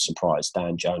 I'm not surprised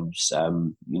Dan Jones,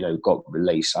 got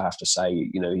released. I have to say,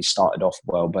 he started off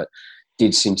well, but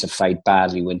did seem to fade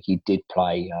badly when he did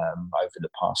play over the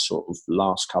past sort of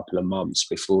last couple of months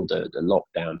before the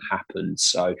lockdown happened.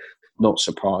 So not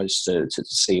surprised to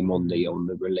see him on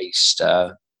the released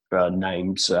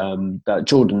names. But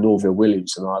Jordan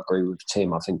Norville-Williams, and I agree with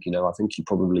Tim. I think he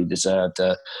probably deserved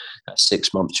a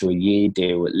 6 month to a year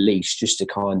deal at least, just to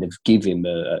kind of give him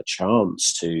a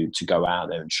chance to go out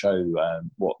there and show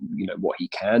what he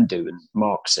can do. And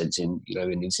Mark said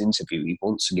in his interview, he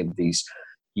wants to give these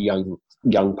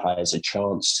young players a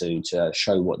chance to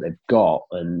show what they've got,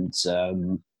 and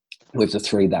with the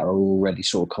three that are already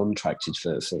sort of contracted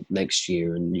for next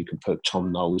year, and you can put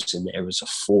Tom Knowles in there as a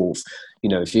fourth.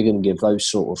 If you're going to give those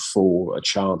sort of four a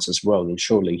chance as well, then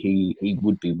surely he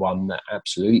would be one that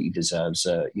absolutely deserves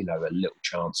a little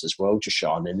chance as well, just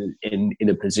shining in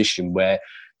a position where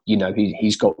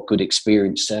he's got good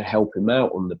experience to help him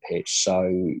out on the pitch.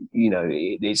 So,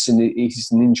 he's an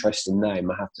interesting name,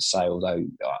 I have to say, although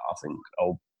I think,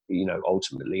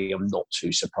 ultimately I'm not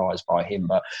too surprised by him.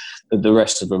 But the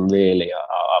rest of them, really,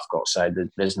 I've got to say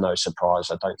that there's no surprise.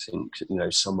 I don't think,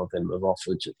 some of them have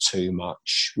offered too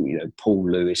much. Paul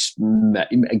Lewis,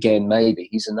 again, maybe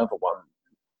he's another one.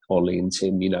 Ollie and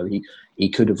Tim, he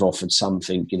could have offered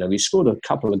something. He scored a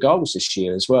couple of goals this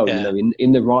year as well. Yeah.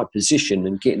 In the right position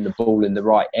and getting the ball in the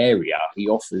right area, he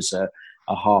offers a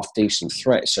half decent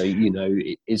threat. So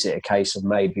is it a case of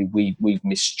maybe we've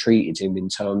mistreated him in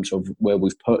terms of where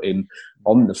we've put him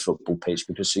on the football pitch,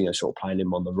 because sort of playing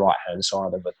him on the right hand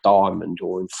side of a diamond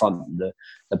or in front of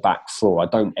the back four, I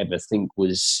don't ever think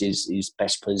was his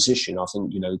best position. I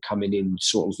think coming in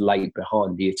sort of late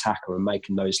behind the attacker and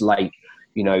making those late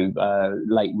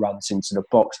runs into the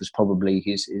box was probably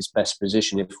his best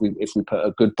position if we put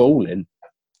a good ball in.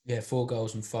 Yeah, 4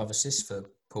 goals and 5 assists for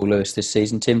Paul Lewis this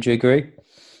season. Tim, do you agree?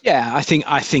 Yeah, I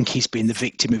think he's been the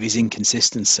victim of his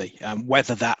inconsistency.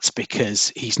 Whether that's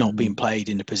because he's not being played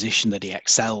in a position that he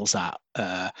excels at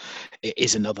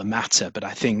is another matter. But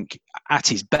I think at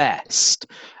his best,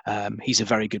 he's a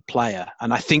very good player.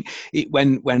 And I think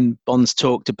when Bonds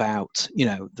talked about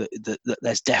that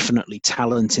there's definitely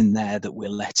talent in there that we're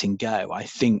letting go, I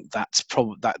think that's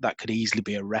probably that could easily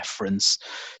be a reference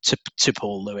to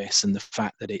Paul Lewis and the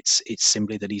fact that it's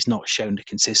simply that he's not shown the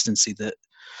consistency that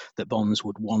Bonds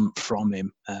would want from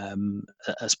him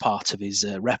as part of his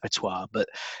repertoire. But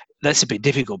that's a bit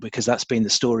difficult because that's been the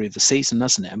story of the season,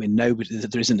 hasn't it? I mean, there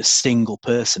isn't a single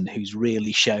person who's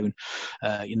really shown,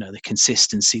 the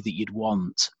consistency that you'd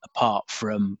want apart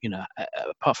from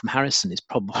Harrison. Is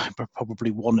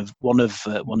probably one of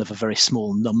a very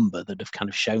small number that have kind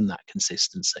of shown that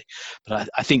consistency. But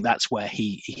I think that's where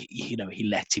he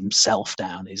let himself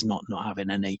down, is not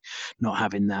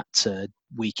having that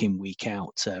week in, week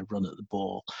out run at the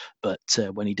ball. But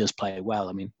when he does play well,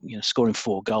 I mean, scoring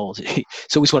 4 goals,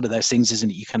 it's always one of those things, isn't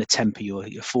it? You kind of temper your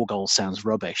 4 goals sounds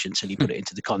rubbish until you put it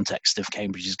into the context of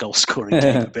Cambridge's goal scoring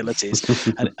capabilities,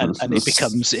 and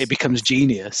it becomes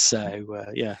genius. So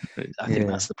I think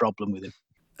that's the problem with him.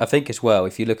 I think as well,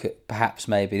 if you look at perhaps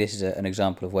maybe this is an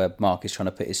example of where Mark is trying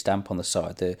to put his stamp on the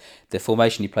side. The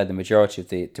formation he played the majority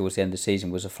of towards the end of the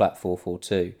season was a flat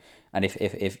 4-4-2. And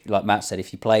if like Matt said, if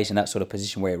he plays in that sort of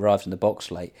position where he arrives in the box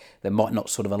late, that might not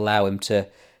sort of allow him to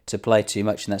play too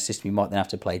much in that system. He might then have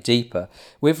to play deeper.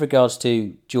 With regards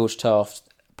to George Taft,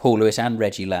 Paul Lewis and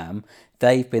Reggie Lamb,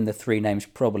 they've been the 3 names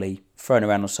probably thrown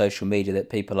around on social media that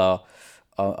people are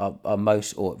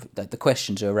most, or that the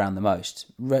questions are around the most.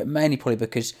 Mainly probably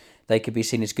because they could be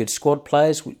seen as good squad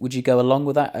players. Would you go along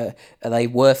with that? Are they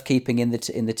worth keeping in the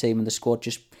team and the squad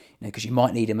just because you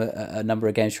might need them a number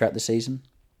of games throughout the season?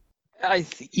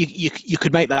 You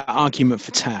could make that argument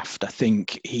for Taft. I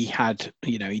think he had,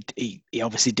 he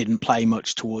obviously didn't play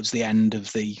much towards the end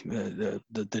of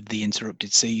the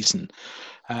interrupted season,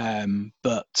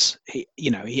 but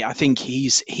I think he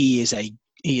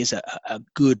is a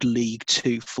good League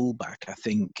Two fullback. I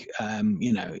think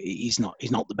he's not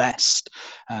the best,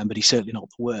 but he's certainly not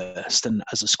the worst. And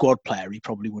as a squad player, he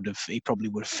probably would have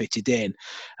fitted in.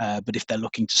 But if they're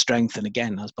looking to strengthen,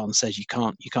 again, as Bon says, you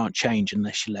can't change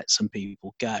unless you let some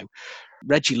people go.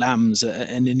 Reggie Lamb's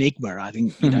an enigma. I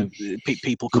think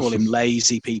people call him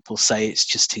lazy. People say it's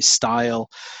just his style.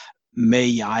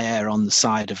 Me, I err on the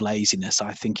side of laziness.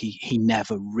 I think he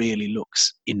never really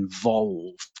looks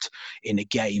involved in a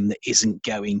game that isn't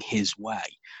going his way.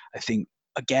 I think,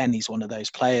 again, he's one of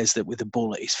those players that with the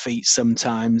ball at his feet,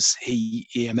 sometimes he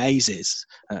amazes.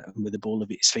 With the ball at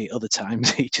his feet, other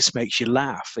times he just makes you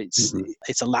laugh.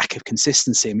 It's a lack of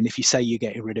consistency. I mean, if you say you're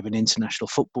getting rid of an international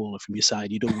footballer from your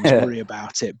side, you'd always worry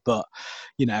about it. But,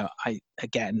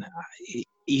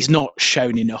 he's not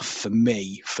shown enough for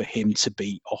me for him to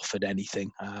be offered anything.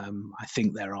 I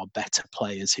think there are better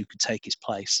players who could take his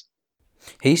place.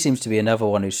 He seems to be another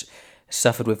one who's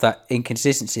suffered with that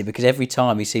inconsistency, because every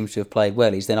time he seems to have played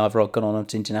well, he's then either gone on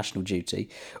to international duty,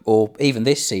 or even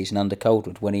this season under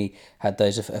Coldwood, when he had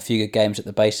those a few good games at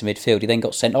the base of midfield, he then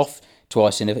got sent off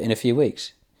twice in a few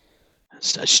weeks.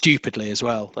 Stupidly as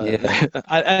well. Yeah.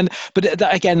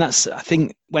 Again, that's, I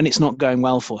think, when it's not going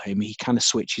well for him, he kind of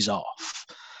switches off.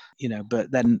 But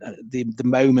then the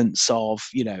moments of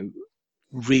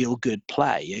real good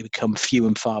play become few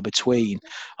and far between,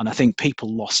 and I think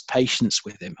people lost patience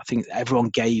with him. I think everyone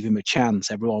gave him a chance.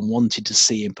 Everyone wanted to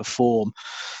see him perform,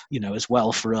 as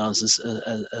well for us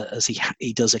as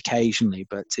he does occasionally,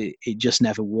 but it just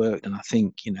never worked. And I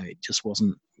think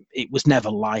it was never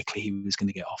likely he was going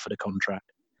to get offered a contract.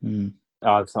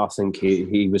 I think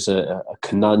he was a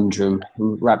conundrum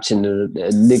wrapped in an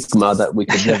enigma that we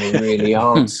could never really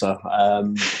answer.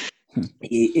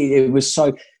 It was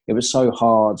so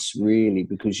hard, really,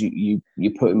 because you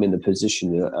put him in the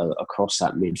position across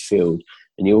that midfield,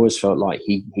 and you always felt like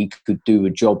he could do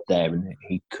a job there, and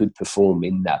he could perform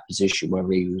in that position,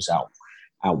 whether he was out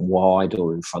wide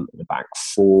or in front of the back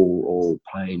four or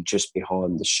playing just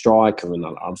behind the striker. And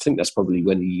I think that's probably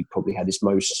when he probably had his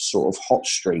most sort of hot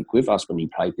streak with us, when he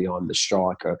played behind the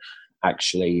striker.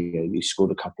 Actually, he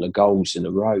scored a couple of goals in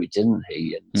a row, didn't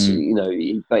he?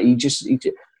 And but he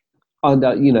did.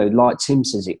 And like Tim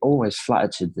says, it always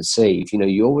flattered to deceive.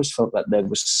 You always felt that there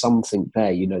was something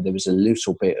there. There was a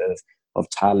little bit of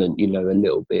talent. A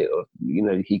little bit of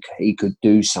he could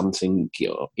do something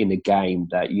in a game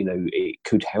that it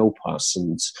could help us.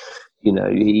 And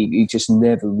he just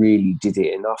never really did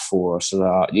it enough for us.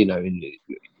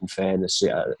 In fairness,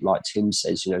 like Tim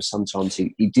says, sometimes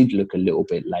he did look a little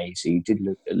bit lazy. He did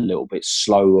look a little bit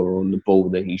slower on the ball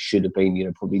than he should have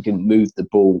been. Probably didn't move the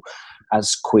ball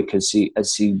as quick as he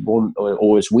want,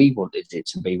 or as we wanted it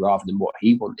to be, rather than what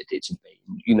he wanted it to be.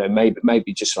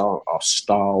 Maybe just our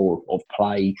style of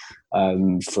play,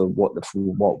 for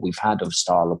what we've had of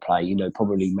style of play,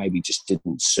 probably maybe just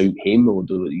didn't suit him, or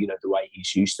the way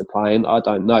he's used to playing. I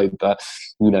don't know, but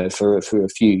for a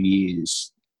few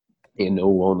years, in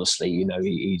all honesty,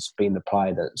 he's been the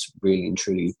player that's really and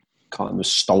truly kind of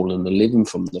stolen the living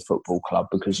from the football club,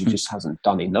 because he just hasn't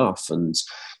done enough. And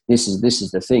this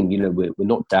is the thing, we're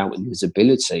not doubting his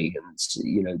ability,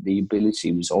 and the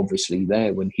ability was obviously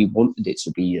there when he wanted it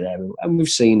to be there, and we've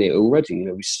seen it already.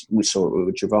 We saw it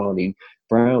with Giovanni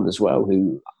Brown as well,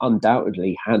 who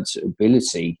undoubtedly had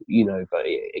ability, but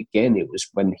again, it was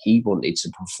when he wanted to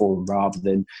perform rather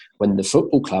than when the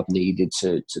football club needed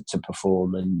to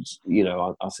perform. And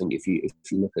I think if you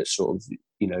look at sort of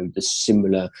the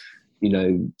similar,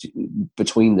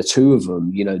 between the two of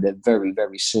them, they're very,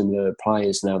 very similar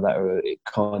players now that are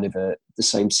kind of the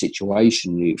same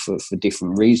situation for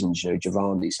different reasons.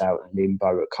 Giovanni's out in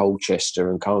limbo at Colchester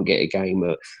and can't get a game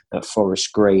at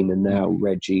Forest Green, and now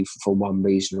Reggie, for one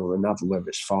reason or another, whether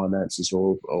it's finances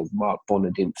or Mark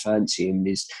Bonner didn't fancy him,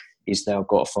 he's now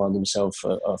got to find himself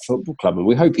a football club, and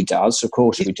we hope he does. Of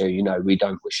course we do. We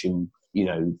don't wish him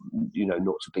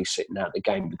not to be sitting out the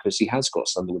game, because he has got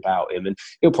something about him, and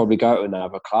he'll probably go to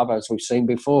another club, as we've seen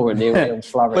before, and he'll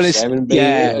flourish there and be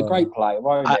a great player,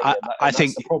 won't he? I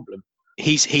think that's the problem.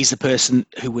 He's the person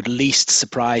who would least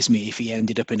surprise me if he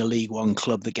ended up in a League One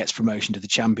club that gets promotion to the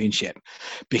Championship,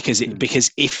 because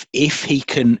if he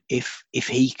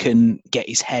can get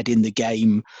his head in the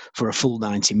game for a full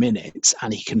 90 minutes,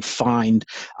 and he can find,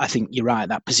 I think you're right,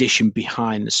 that position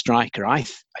behind the striker, I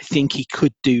think he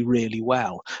could do really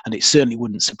well, and it certainly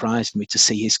wouldn't surprise me to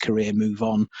see his career move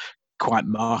on quite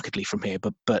markedly from here.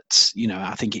 But you know,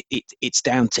 I think it's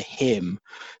down to him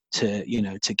to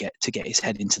get his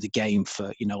head into the game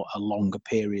for a longer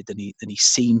period than he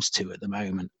seems to at the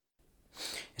moment.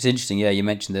 It's interesting, yeah. You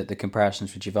mentioned that the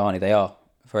comparisons with Giovanni, they are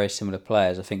very similar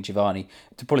players. I think Giovanni,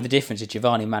 probably the difference is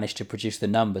Giovanni managed to produce the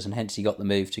numbers and hence he got the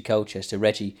move to Colchester.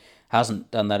 Reggie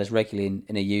hasn't done that as regularly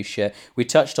in a youth shirt. We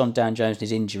touched on Dan Jones and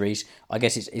his injuries. I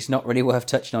guess it's not really worth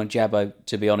touching on Jabbo,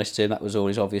 to be honest, Tim. That was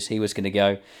always obvious he was going to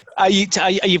go.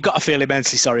 You've got to feel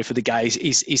immensely sorry for the guy.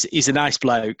 He's a nice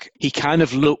bloke. He kind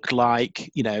of looked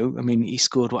like, he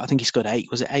scored, I think he scored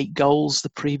 8 goals the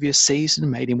previous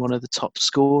season, made him one of the top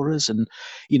scorers. And,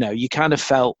 you kind of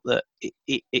felt that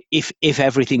if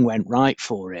everything went right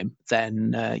for him,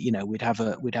 then, we'd have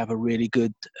a really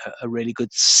good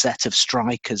set of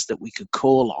strikers that we could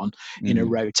call on in a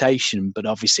rotation. But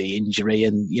obviously injury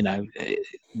and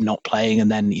not playing,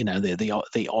 and then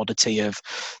the oddity of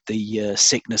the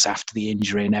sickness after the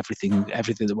injury and everything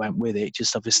that went with it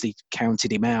just obviously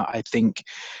counted him out. I think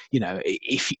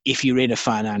if you're in a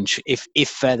financial,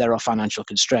 if there are financial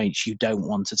constraints, you don't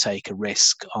want to take a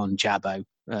risk on Jabbo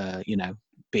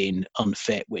being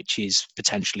unfit, which is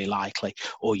potentially likely,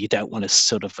 or you don't want to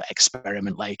sort of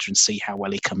experiment later and see how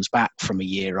well he comes back from a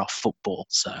year off football.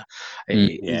 So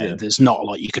there's not a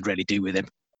lot you could really do with him.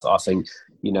 I think,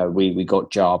 we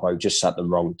got Jabbo just at the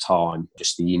wrong time,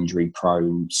 just the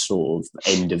injury-prone sort of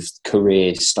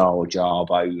end-of-career style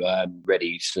Jabbo,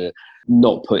 ready to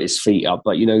not put his feet up.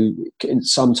 But,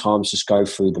 sometimes just go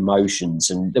through the motions.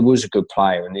 And there was a good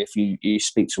player. And if you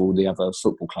speak to all the other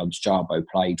football clubs Jabbo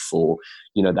played for,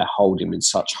 they hold him in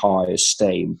such high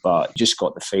esteem. But just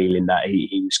got the feeling that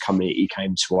he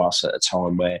came to us at a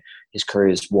time where his career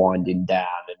is winding down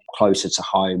and closer to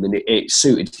home, and it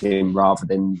suited him rather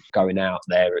than going out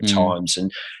there at times.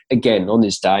 And again, on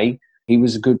his day, he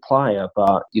was a good player,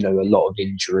 but a lot of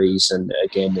injuries, and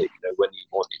again, when he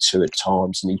wanted to at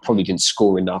times, and he probably didn't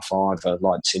score enough either,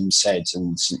 like Tim said.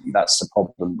 And that's the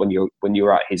problem when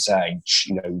you're at his age.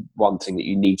 One thing that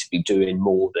you need to be doing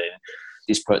more than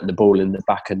is putting the ball in the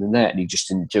back of the net, and he just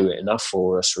didn't do it enough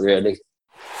for us, really.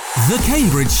 The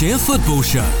Cambridgeshire Football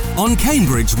Show on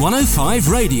Cambridge 105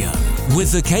 Radio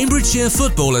with the Cambridgeshire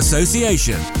Football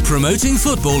Association, promoting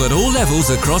football at all levels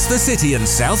across the city and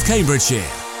South Cambridgeshire.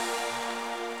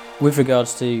 With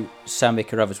regards to Sammy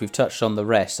Carruthers, we've touched on the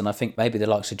rest, and I think maybe the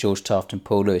likes of George Taft and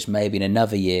Paul Lewis, maybe in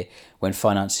another year when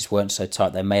finances weren't so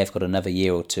tight, they may have got another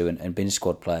year or two and been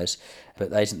squad players, but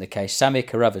that isn't the case. Sammy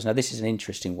Carruthers, now this is an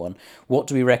interesting one. What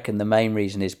do we reckon the main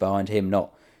reason is behind him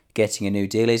not getting a new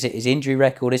deal? Is it his injury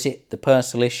record? Is it the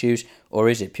personal issues? Or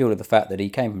is it purely the fact that he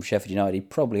came from Sheffield United,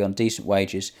 probably on decent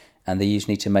wages, and they just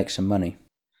need to make some money?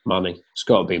 Money. It's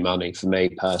got to be money for me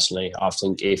personally. I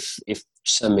think if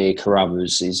Sammy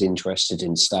Carruthers is interested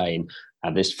in staying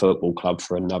at this football club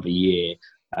for another year,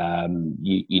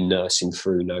 you nurse him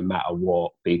through no matter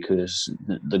what, because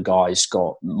the guy's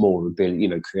got more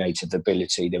ability, creative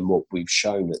ability than what we've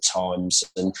shown at times.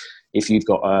 And if you've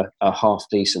got a half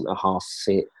decent, a half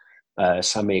fit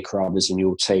Sammy Carruthers in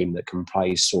your team that can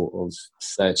play sort of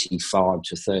 35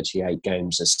 to 38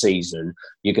 games a season,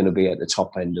 you're going to be at the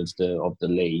top end of the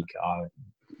league.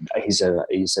 His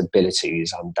ability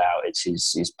is undoubted.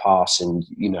 His passing,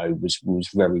 was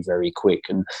very, very quick,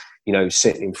 and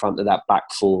sitting in front of that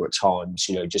back four at times,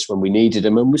 just when we needed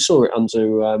him, and we saw it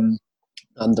under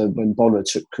when Bonner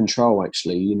took control.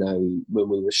 Actually, when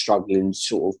we were struggling,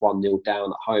 sort of 1-0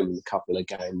 down at home in a couple of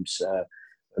games.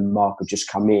 And Mark had just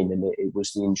come in, and it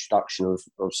was the introduction of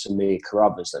Samir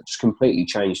Carruthers that just completely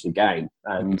changed the game.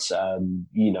 And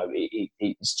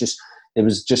it's just, there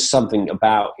was just something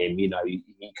about him.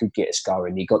 He could get us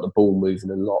going. He got the ball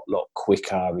moving a lot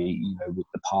quicker. With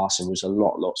the passing was a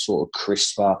lot sort of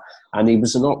crisper, and he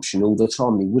was an option all the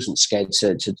time. He wasn't scared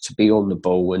to be on the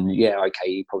ball. And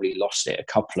he probably lost it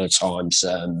a couple of times.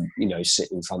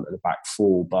 Sitting in front of the back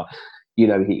four, but.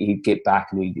 He'd get back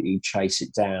and he'd chase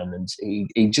it down, and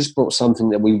he just brought something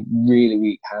that we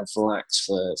really have lacked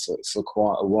for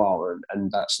quite a while. And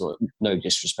that's no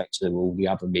disrespect to all the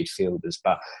other midfielders,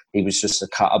 but he was just a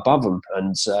cut above them.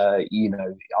 And I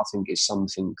think it's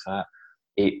something that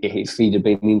if he'd have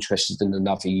been interested in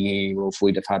another year, or if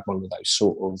we'd have had one of those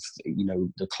sort of,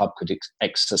 the club could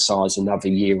exercise another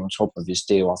year on top of his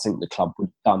deal, I think the club would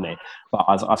have done it. But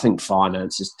I think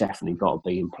finance has definitely got to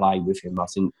be in play with him. I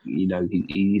think,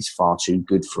 he is far too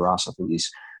good for us. I think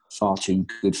he's far too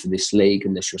good for this league,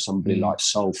 unless you're somebody like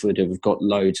Salford, who have got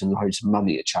loads and loads of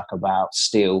money to chuck about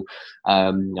still.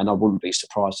 And I wouldn't be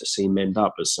surprised to see him end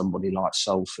up as somebody like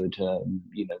Salford, when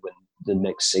the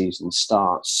next season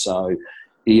starts. So,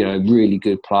 really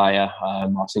good player. I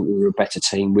think we were a better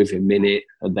team with him in it,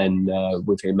 and then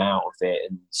with him out of it.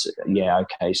 And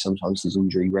okay, sometimes his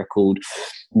injury record,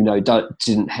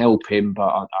 didn't help him. But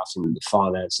I think the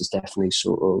finances definitely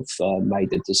sort of made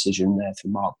the decision there for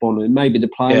Mark Bonner, and maybe the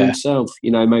player himself.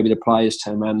 Maybe the players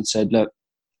turned around and said, "Look,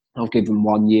 I'll give him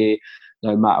 1 year."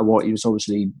 No matter what, he was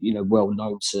obviously, well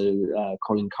known to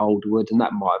Colin Calderwood, and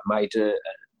that might have made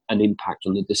an impact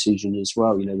on the decision as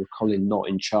well. With Colin not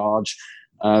in charge,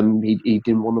 he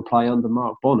didn't want to play under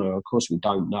Mark Bonner. Of course, we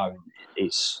don't know;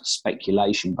 it's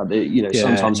speculation. But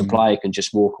sometimes a player can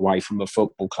just walk away from a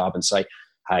football club and say,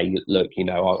 "Hey, look,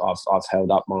 I've held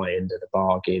up my end of the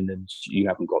bargain, and you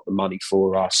haven't got the money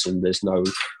for us, and there's no,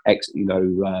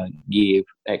 year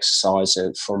exercise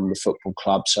from the football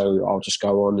club, so I'll just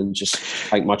go on and just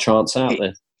take my chance out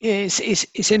there." Yeah,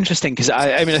 it's interesting because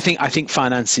I think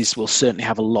finances will certainly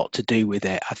have a lot to do with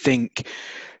it. I think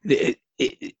the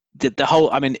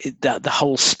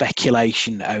whole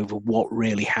speculation over what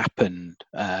really happened,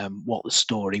 what the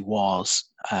story was,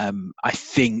 I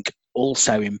think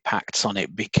also impacts on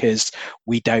it, because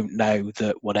we don't know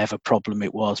that whatever problem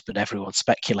it was, but everyone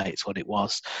speculates what it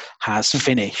was, has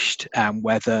finished, and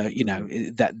whether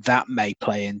that may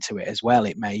play into it as well.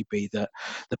 It may be that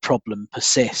the problem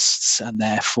persists, and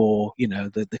therefore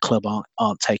the club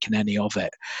aren't taking any of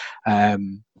it.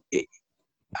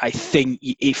 I think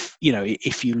if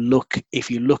you look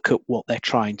at what they're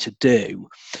trying to do,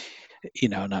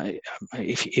 and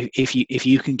if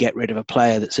you can get rid of a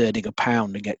player that's earning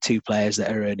 £1 and get 2 players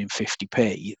that are earning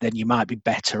 50p, then you might be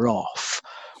better off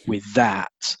with that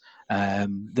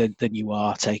than you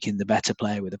are taking the better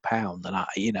player with £1.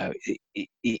 And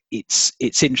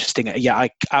it's interesting. Yeah, I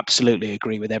absolutely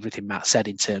agree with everything Matt said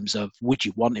in terms of, would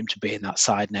you want him to be in that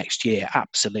side next year?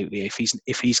 Absolutely.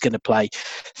 If he's going to play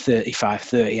 35,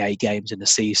 38 games in a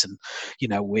season,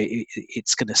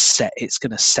 it's going to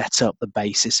set up the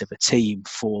basis of a team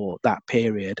for that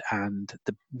period, and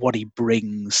what he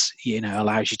brings,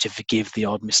 allows you to forgive the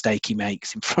odd mistake he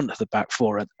makes in front of the back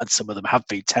four, and some of them have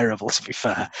been terrible, to be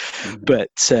fair. Mm-hmm. But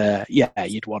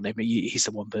you'd want him. He's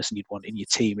the one person you'd want in your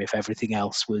team if everything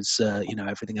else was,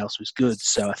 good.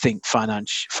 So I think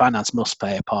finance must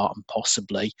play a part, and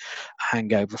possibly a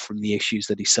hangover from the issues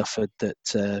that he suffered that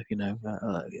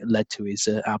led to his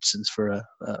absence for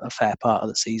a fair part of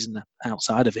the season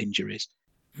outside of injuries.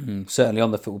 Certainly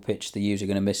on the football pitch, the U's are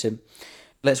going to miss him.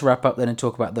 Let's wrap up then and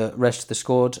talk about the rest of the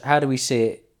squad. How do we see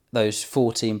it? Those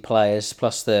 14 players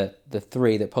plus the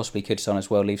 3 that possibly could sign as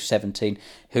well leave 17.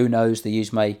 Who knows? The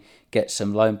U's may get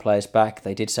some loan players back.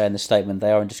 They did say in the statement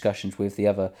they are in discussions with the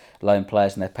other loan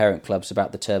players and their parent clubs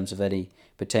about the terms of any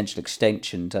potential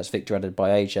extensions. That's Victor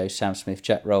Adebayo, Sam Smith,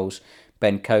 Jack Rolls,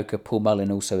 Ben Coker. Paul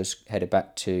Mullin also has headed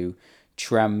back to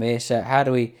Tranmere. So how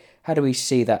do we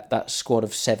see that squad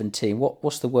of 17?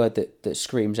 What's the word that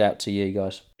screams out to you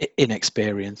guys?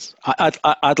 Inexperience.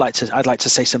 I'd like to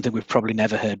say something we've probably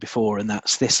never heard before, and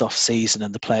that's this off season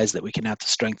and the players that we can add to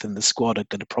strengthen the squad are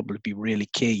going to probably be really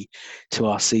key to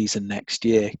our season next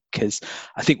year, because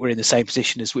I think we're in the same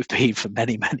position as we've been for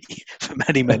many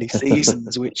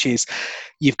seasons, which is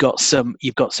you've got some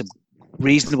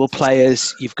reasonable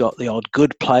players, you've got the odd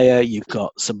good player, you've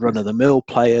got some run-of-the-mill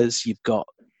players, you've got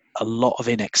a lot of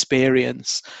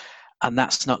inexperience, and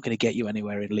that's not going to get you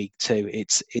anywhere in League Two.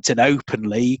 It's an open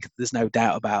league, there's no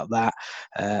doubt about that,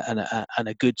 and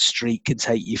a good streak can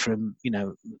take you from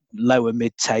lower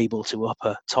mid-table to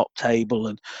upper top table,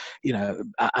 and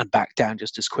and back down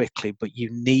just as quickly. But you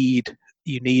need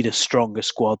a stronger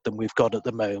squad than we've got at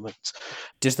the moment.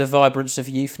 Does the vibrance of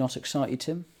youth not excite you,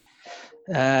 Tim?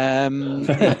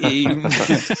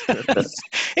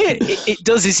 It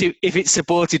does if it's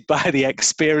supported by the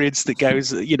experience that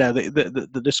goes,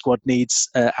 the squad needs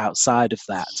outside of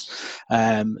that.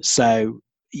 I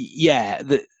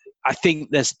think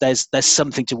there's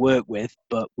something to work with,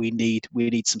 but we need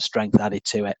some strength added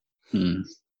to it.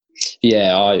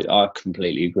 Yeah, I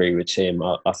completely agree with Tim.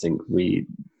 I think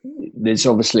there's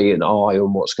obviously an eye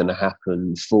on what's going to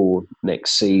happen for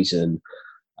next season.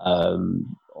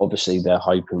 Obviously, they're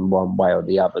hoping one way or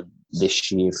the other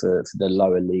this year for the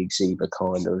lower leagues either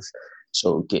kind of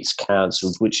sort of gets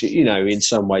cancelled, which, in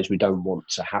some ways we don't want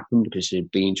to happen, because it'd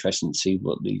be interesting to see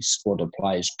what these squad of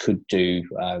players could do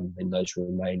in those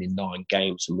remaining 9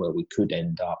 games and where we could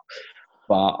end up.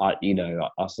 But, I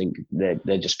think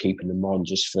they're just keeping them on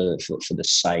just for the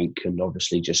sake, and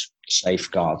obviously just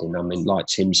safeguarding. I mean, like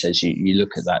Tim says, you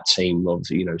look at that team of,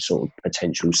 sort of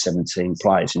potential 17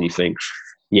 players and you think,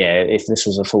 yeah, if this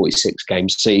was a 46-game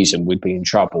season, we'd be in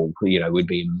trouble. We'd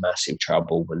be in massive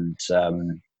trouble. And,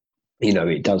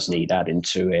 it does need adding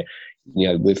to it.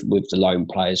 with the loan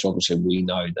players, obviously we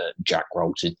know that Jack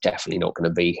Rolls is definitely not going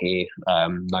to be here,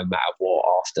 no matter what,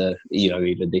 after,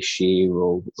 either this year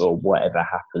or whatever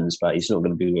happens, but he's not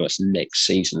going to be with us next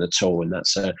season at all. And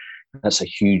that's a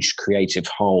huge creative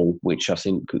hole, which I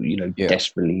think,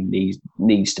 desperately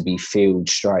needs to be filled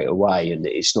straight away. And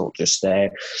it's not just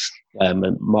there.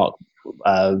 And Mark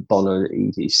Bonner,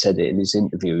 he said it in his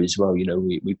interview as well.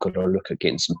 We've got to look at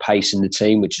getting some pace in the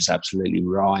team, which is absolutely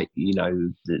right.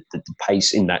 The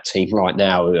pace in that team right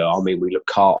now, I mean, we look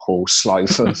cart horse slow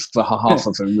for half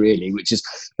of them, really, which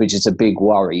is a big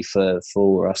worry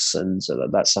for us. And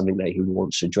that's something that he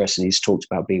wants to address. And he's talked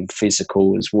about being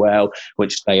physical as well,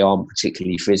 which they aren't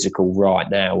particularly physical right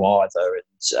now either.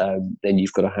 And then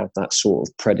you've got to have that sort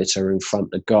of predator in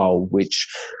front of goal, which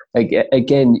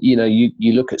again,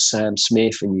 you look at Sam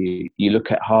Smith and you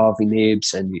look at Harvey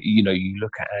Nibbs and, you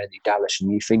look at Andy Dallas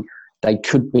and you think they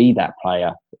could be that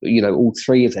player. All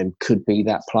three of them could be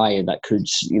that player that could,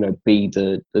 be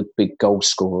the big goal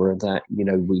scorer that,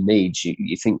 we need.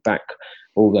 You think back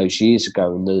all those years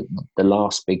ago, and the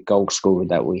last big goal scorer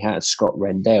that we had, Scott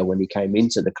Rendell, when he came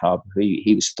into the club,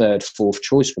 he was third, fourth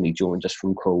choice when he joined us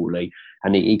from Crawley,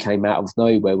 and he came out of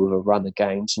nowhere with a run of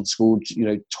games and scored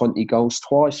 20 goals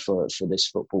twice for this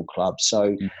football club.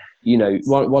 So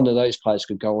one of those players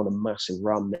could go on a massive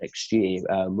run next year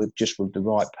with the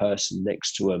right person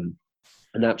next to him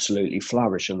and absolutely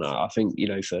flourish. And I think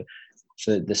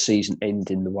for the season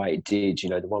ending the way it did,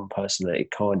 the one person that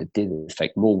it kind of did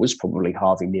affect more was probably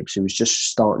Harvey Nibbs, who was just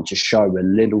starting to show a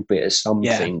little bit of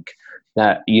something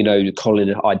that,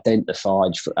 Colin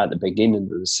identified at the beginning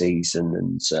of the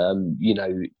season.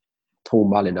 And, Paul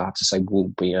Mullin, I have to say,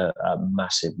 will be a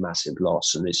massive, massive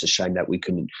loss. And it's a shame that we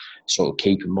couldn't sort of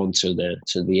keep him on to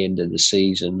the end of the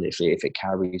season if it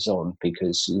carries on,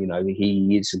 because,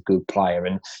 he is a good player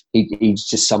and he's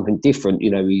just something different.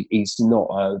 He's not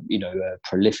a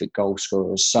prolific goal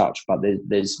scorer as such, but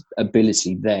there's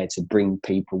ability there to bring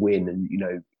people in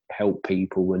and, help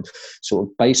people and sort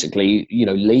of basically,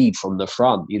 lead from the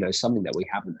front, something that we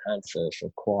haven't had for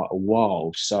quite a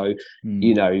while. So,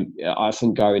 I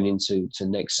think going into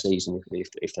next season,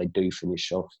 if they do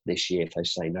finish off this year, if they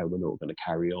say, no, we're not going to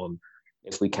carry on,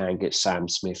 if we can get Sam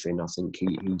Smith in, I think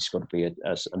he's got to be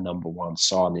a number one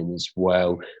signing as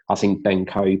well. I think Ben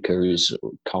Coker is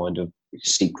kind of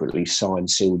secretly signed,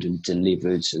 sealed and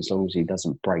delivered, as long as he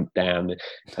doesn't break down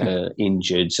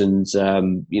injured. And,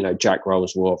 Jack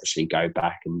Rolls will obviously go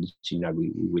back and,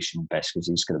 we wish him best because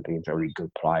he's going to be a very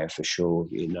good player for sure,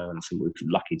 and I think we're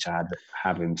lucky to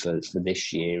have him for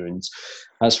this year. And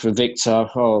as for Victor,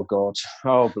 oh God,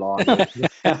 oh blimey.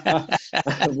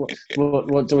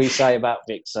 what do we say about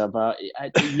Victor? But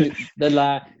the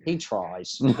lad, he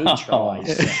tries.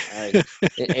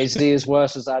 Is he as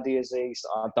worse as Adi Aziz?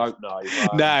 I don't know.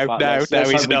 No,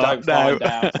 he's not. No.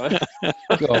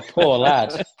 God, poor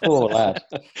lad.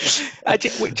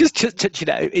 Just touching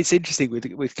out, it's interesting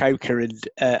with Coker and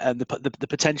the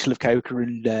potential of Coker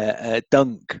and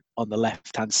Dunk on the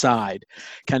left hand side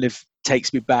kind of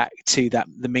takes me back to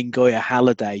the Mingoya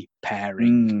Halliday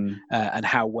pairing and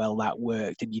how well that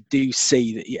worked. And you do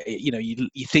see that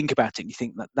you think about it and you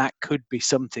think that could be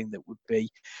something that would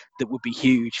be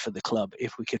huge for the club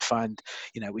if we could find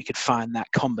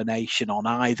that combination on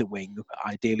either wing,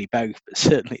 ideally both, but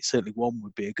certainly one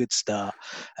would be a good start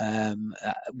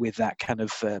with that kind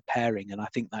of pairing. And I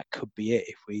think that could be it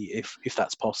if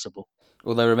that's possible.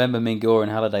 Although remember, Mingoya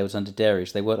and Halliday was under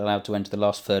Darius; they weren't allowed to enter the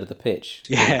last third of the pitch.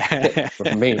 Yeah,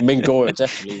 Mingoya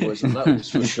definitely wasn't. That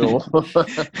was for sure.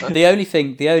 The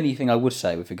only thing I would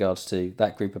say with regards to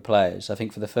that group of players, I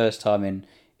think for the first time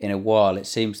in a while, it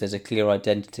seems there's a clear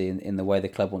identity in the way the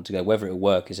club want to go. Whether it'll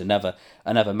work is another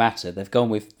matter. They've gone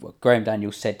with what Graham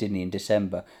Daniels said, didn't he, in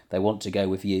December? They want to go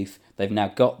with youth. They've now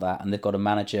got that, and they've got a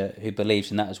manager who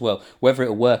believes in that as well. Whether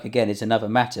it'll work, again, is another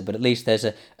matter, but at least there's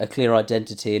a clear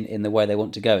identity in the way they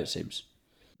want to go, it seems.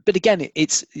 But again,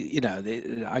 it's,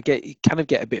 I kind of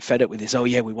get a bit fed up with this. Oh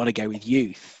yeah, we want to go with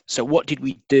youth. So what did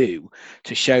we do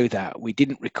to show that? We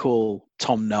didn't recall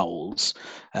Tom Knowles.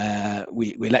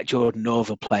 We let Jordan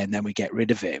Norville play, and then we get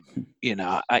rid of him.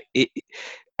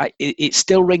 It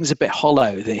still rings a bit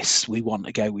hollow, this we want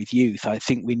to go with youth. I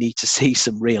think we need to see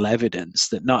some real evidence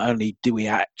that not only do we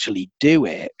actually do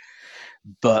it,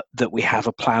 but that we have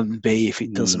a plan B if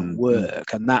it doesn't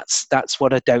work. And that's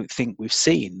what I don't think we've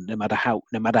seen, no matter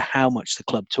how much the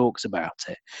club talks about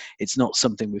it. It's not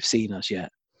something we've seen as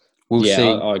yet. We'll see.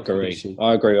 I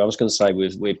agree. I was going to say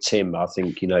with Tim, I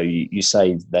think, you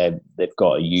say they've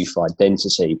got a youth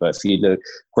identity, but if you look,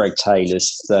 Greg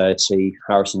Taylor's 30,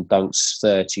 Harrison Dunk's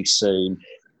 30 soon.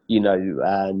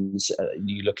 and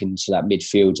you look into that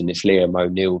midfield, and if Liam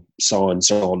O'Neill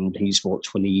signs on, he's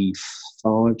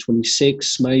 25,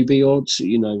 26 maybe odd,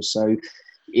 so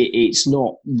it's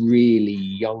not really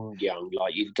young.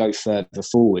 Like, you go further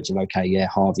forwards and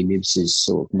Harvey Nibbs is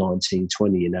sort of 19,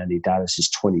 20 and Andy Dallas is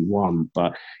 21.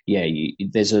 But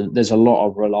there's a lot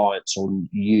of reliance on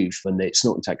youth, and it's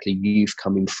not exactly youth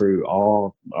coming through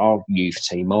our youth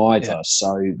team either. Yeah.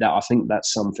 So that, I think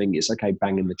that's something, it's okay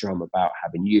banging the drum about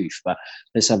having youth, but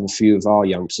let's have a few of our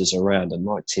youngsters around. And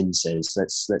like Tim says,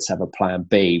 let's have a plan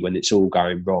B when it's all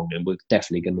going wrong. And we're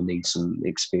definitely going to need some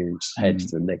experienced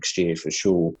heads for next year for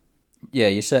sure. Yeah,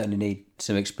 you certainly need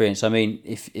some experience. I mean,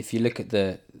 if you look at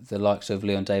the likes of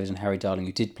Leon Davies and Harry Darling,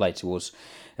 who did play towards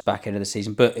the back end of the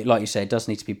season, but like you say, it does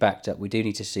need to be backed up. We do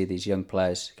need to see these young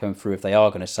players coming through if they are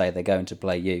going to say they're going to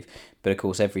play youth. But of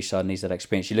course, every side needs that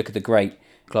experience. You look at the great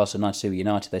class of 92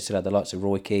 United, they still had the likes of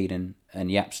Roy Keane and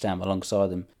Jaap Stam alongside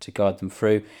them to guide them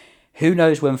through. Who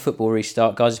knows when football will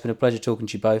restart? Guys, it's been a pleasure talking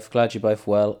to you both. Glad you're both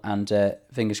well, and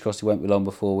fingers crossed it won't be long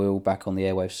before we're all back on the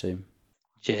airwaves soon.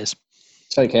 Cheers.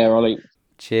 Take care, Ollie.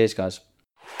 Cheers, guys.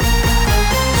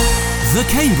 The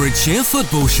Cambridgeshire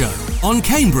Football Show on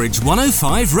Cambridge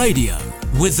 105 Radio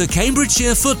with the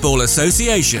Cambridgeshire Football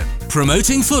Association,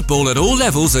 promoting football at all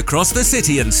levels across the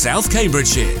city and South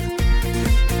Cambridgeshire.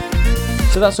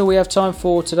 So that's all we have time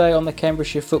for today on the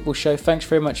Cambridgeshire Football Show. Thanks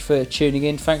very much for tuning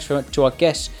in. Thanks very much to our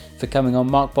guests for coming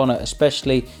on, Mark Bonner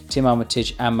especially, Tim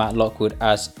Armitage and Matt Lockwood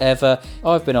as ever.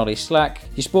 I've been Ollie Slack.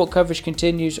 Your sport coverage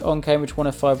continues on Cambridge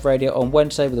 105 Radio on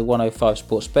Wednesday with a 105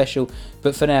 Sports Special.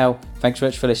 But for now, thanks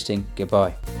very much for listening.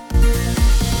 Goodbye.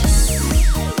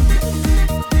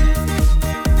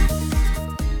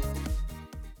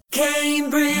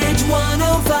 Cambridge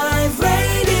 105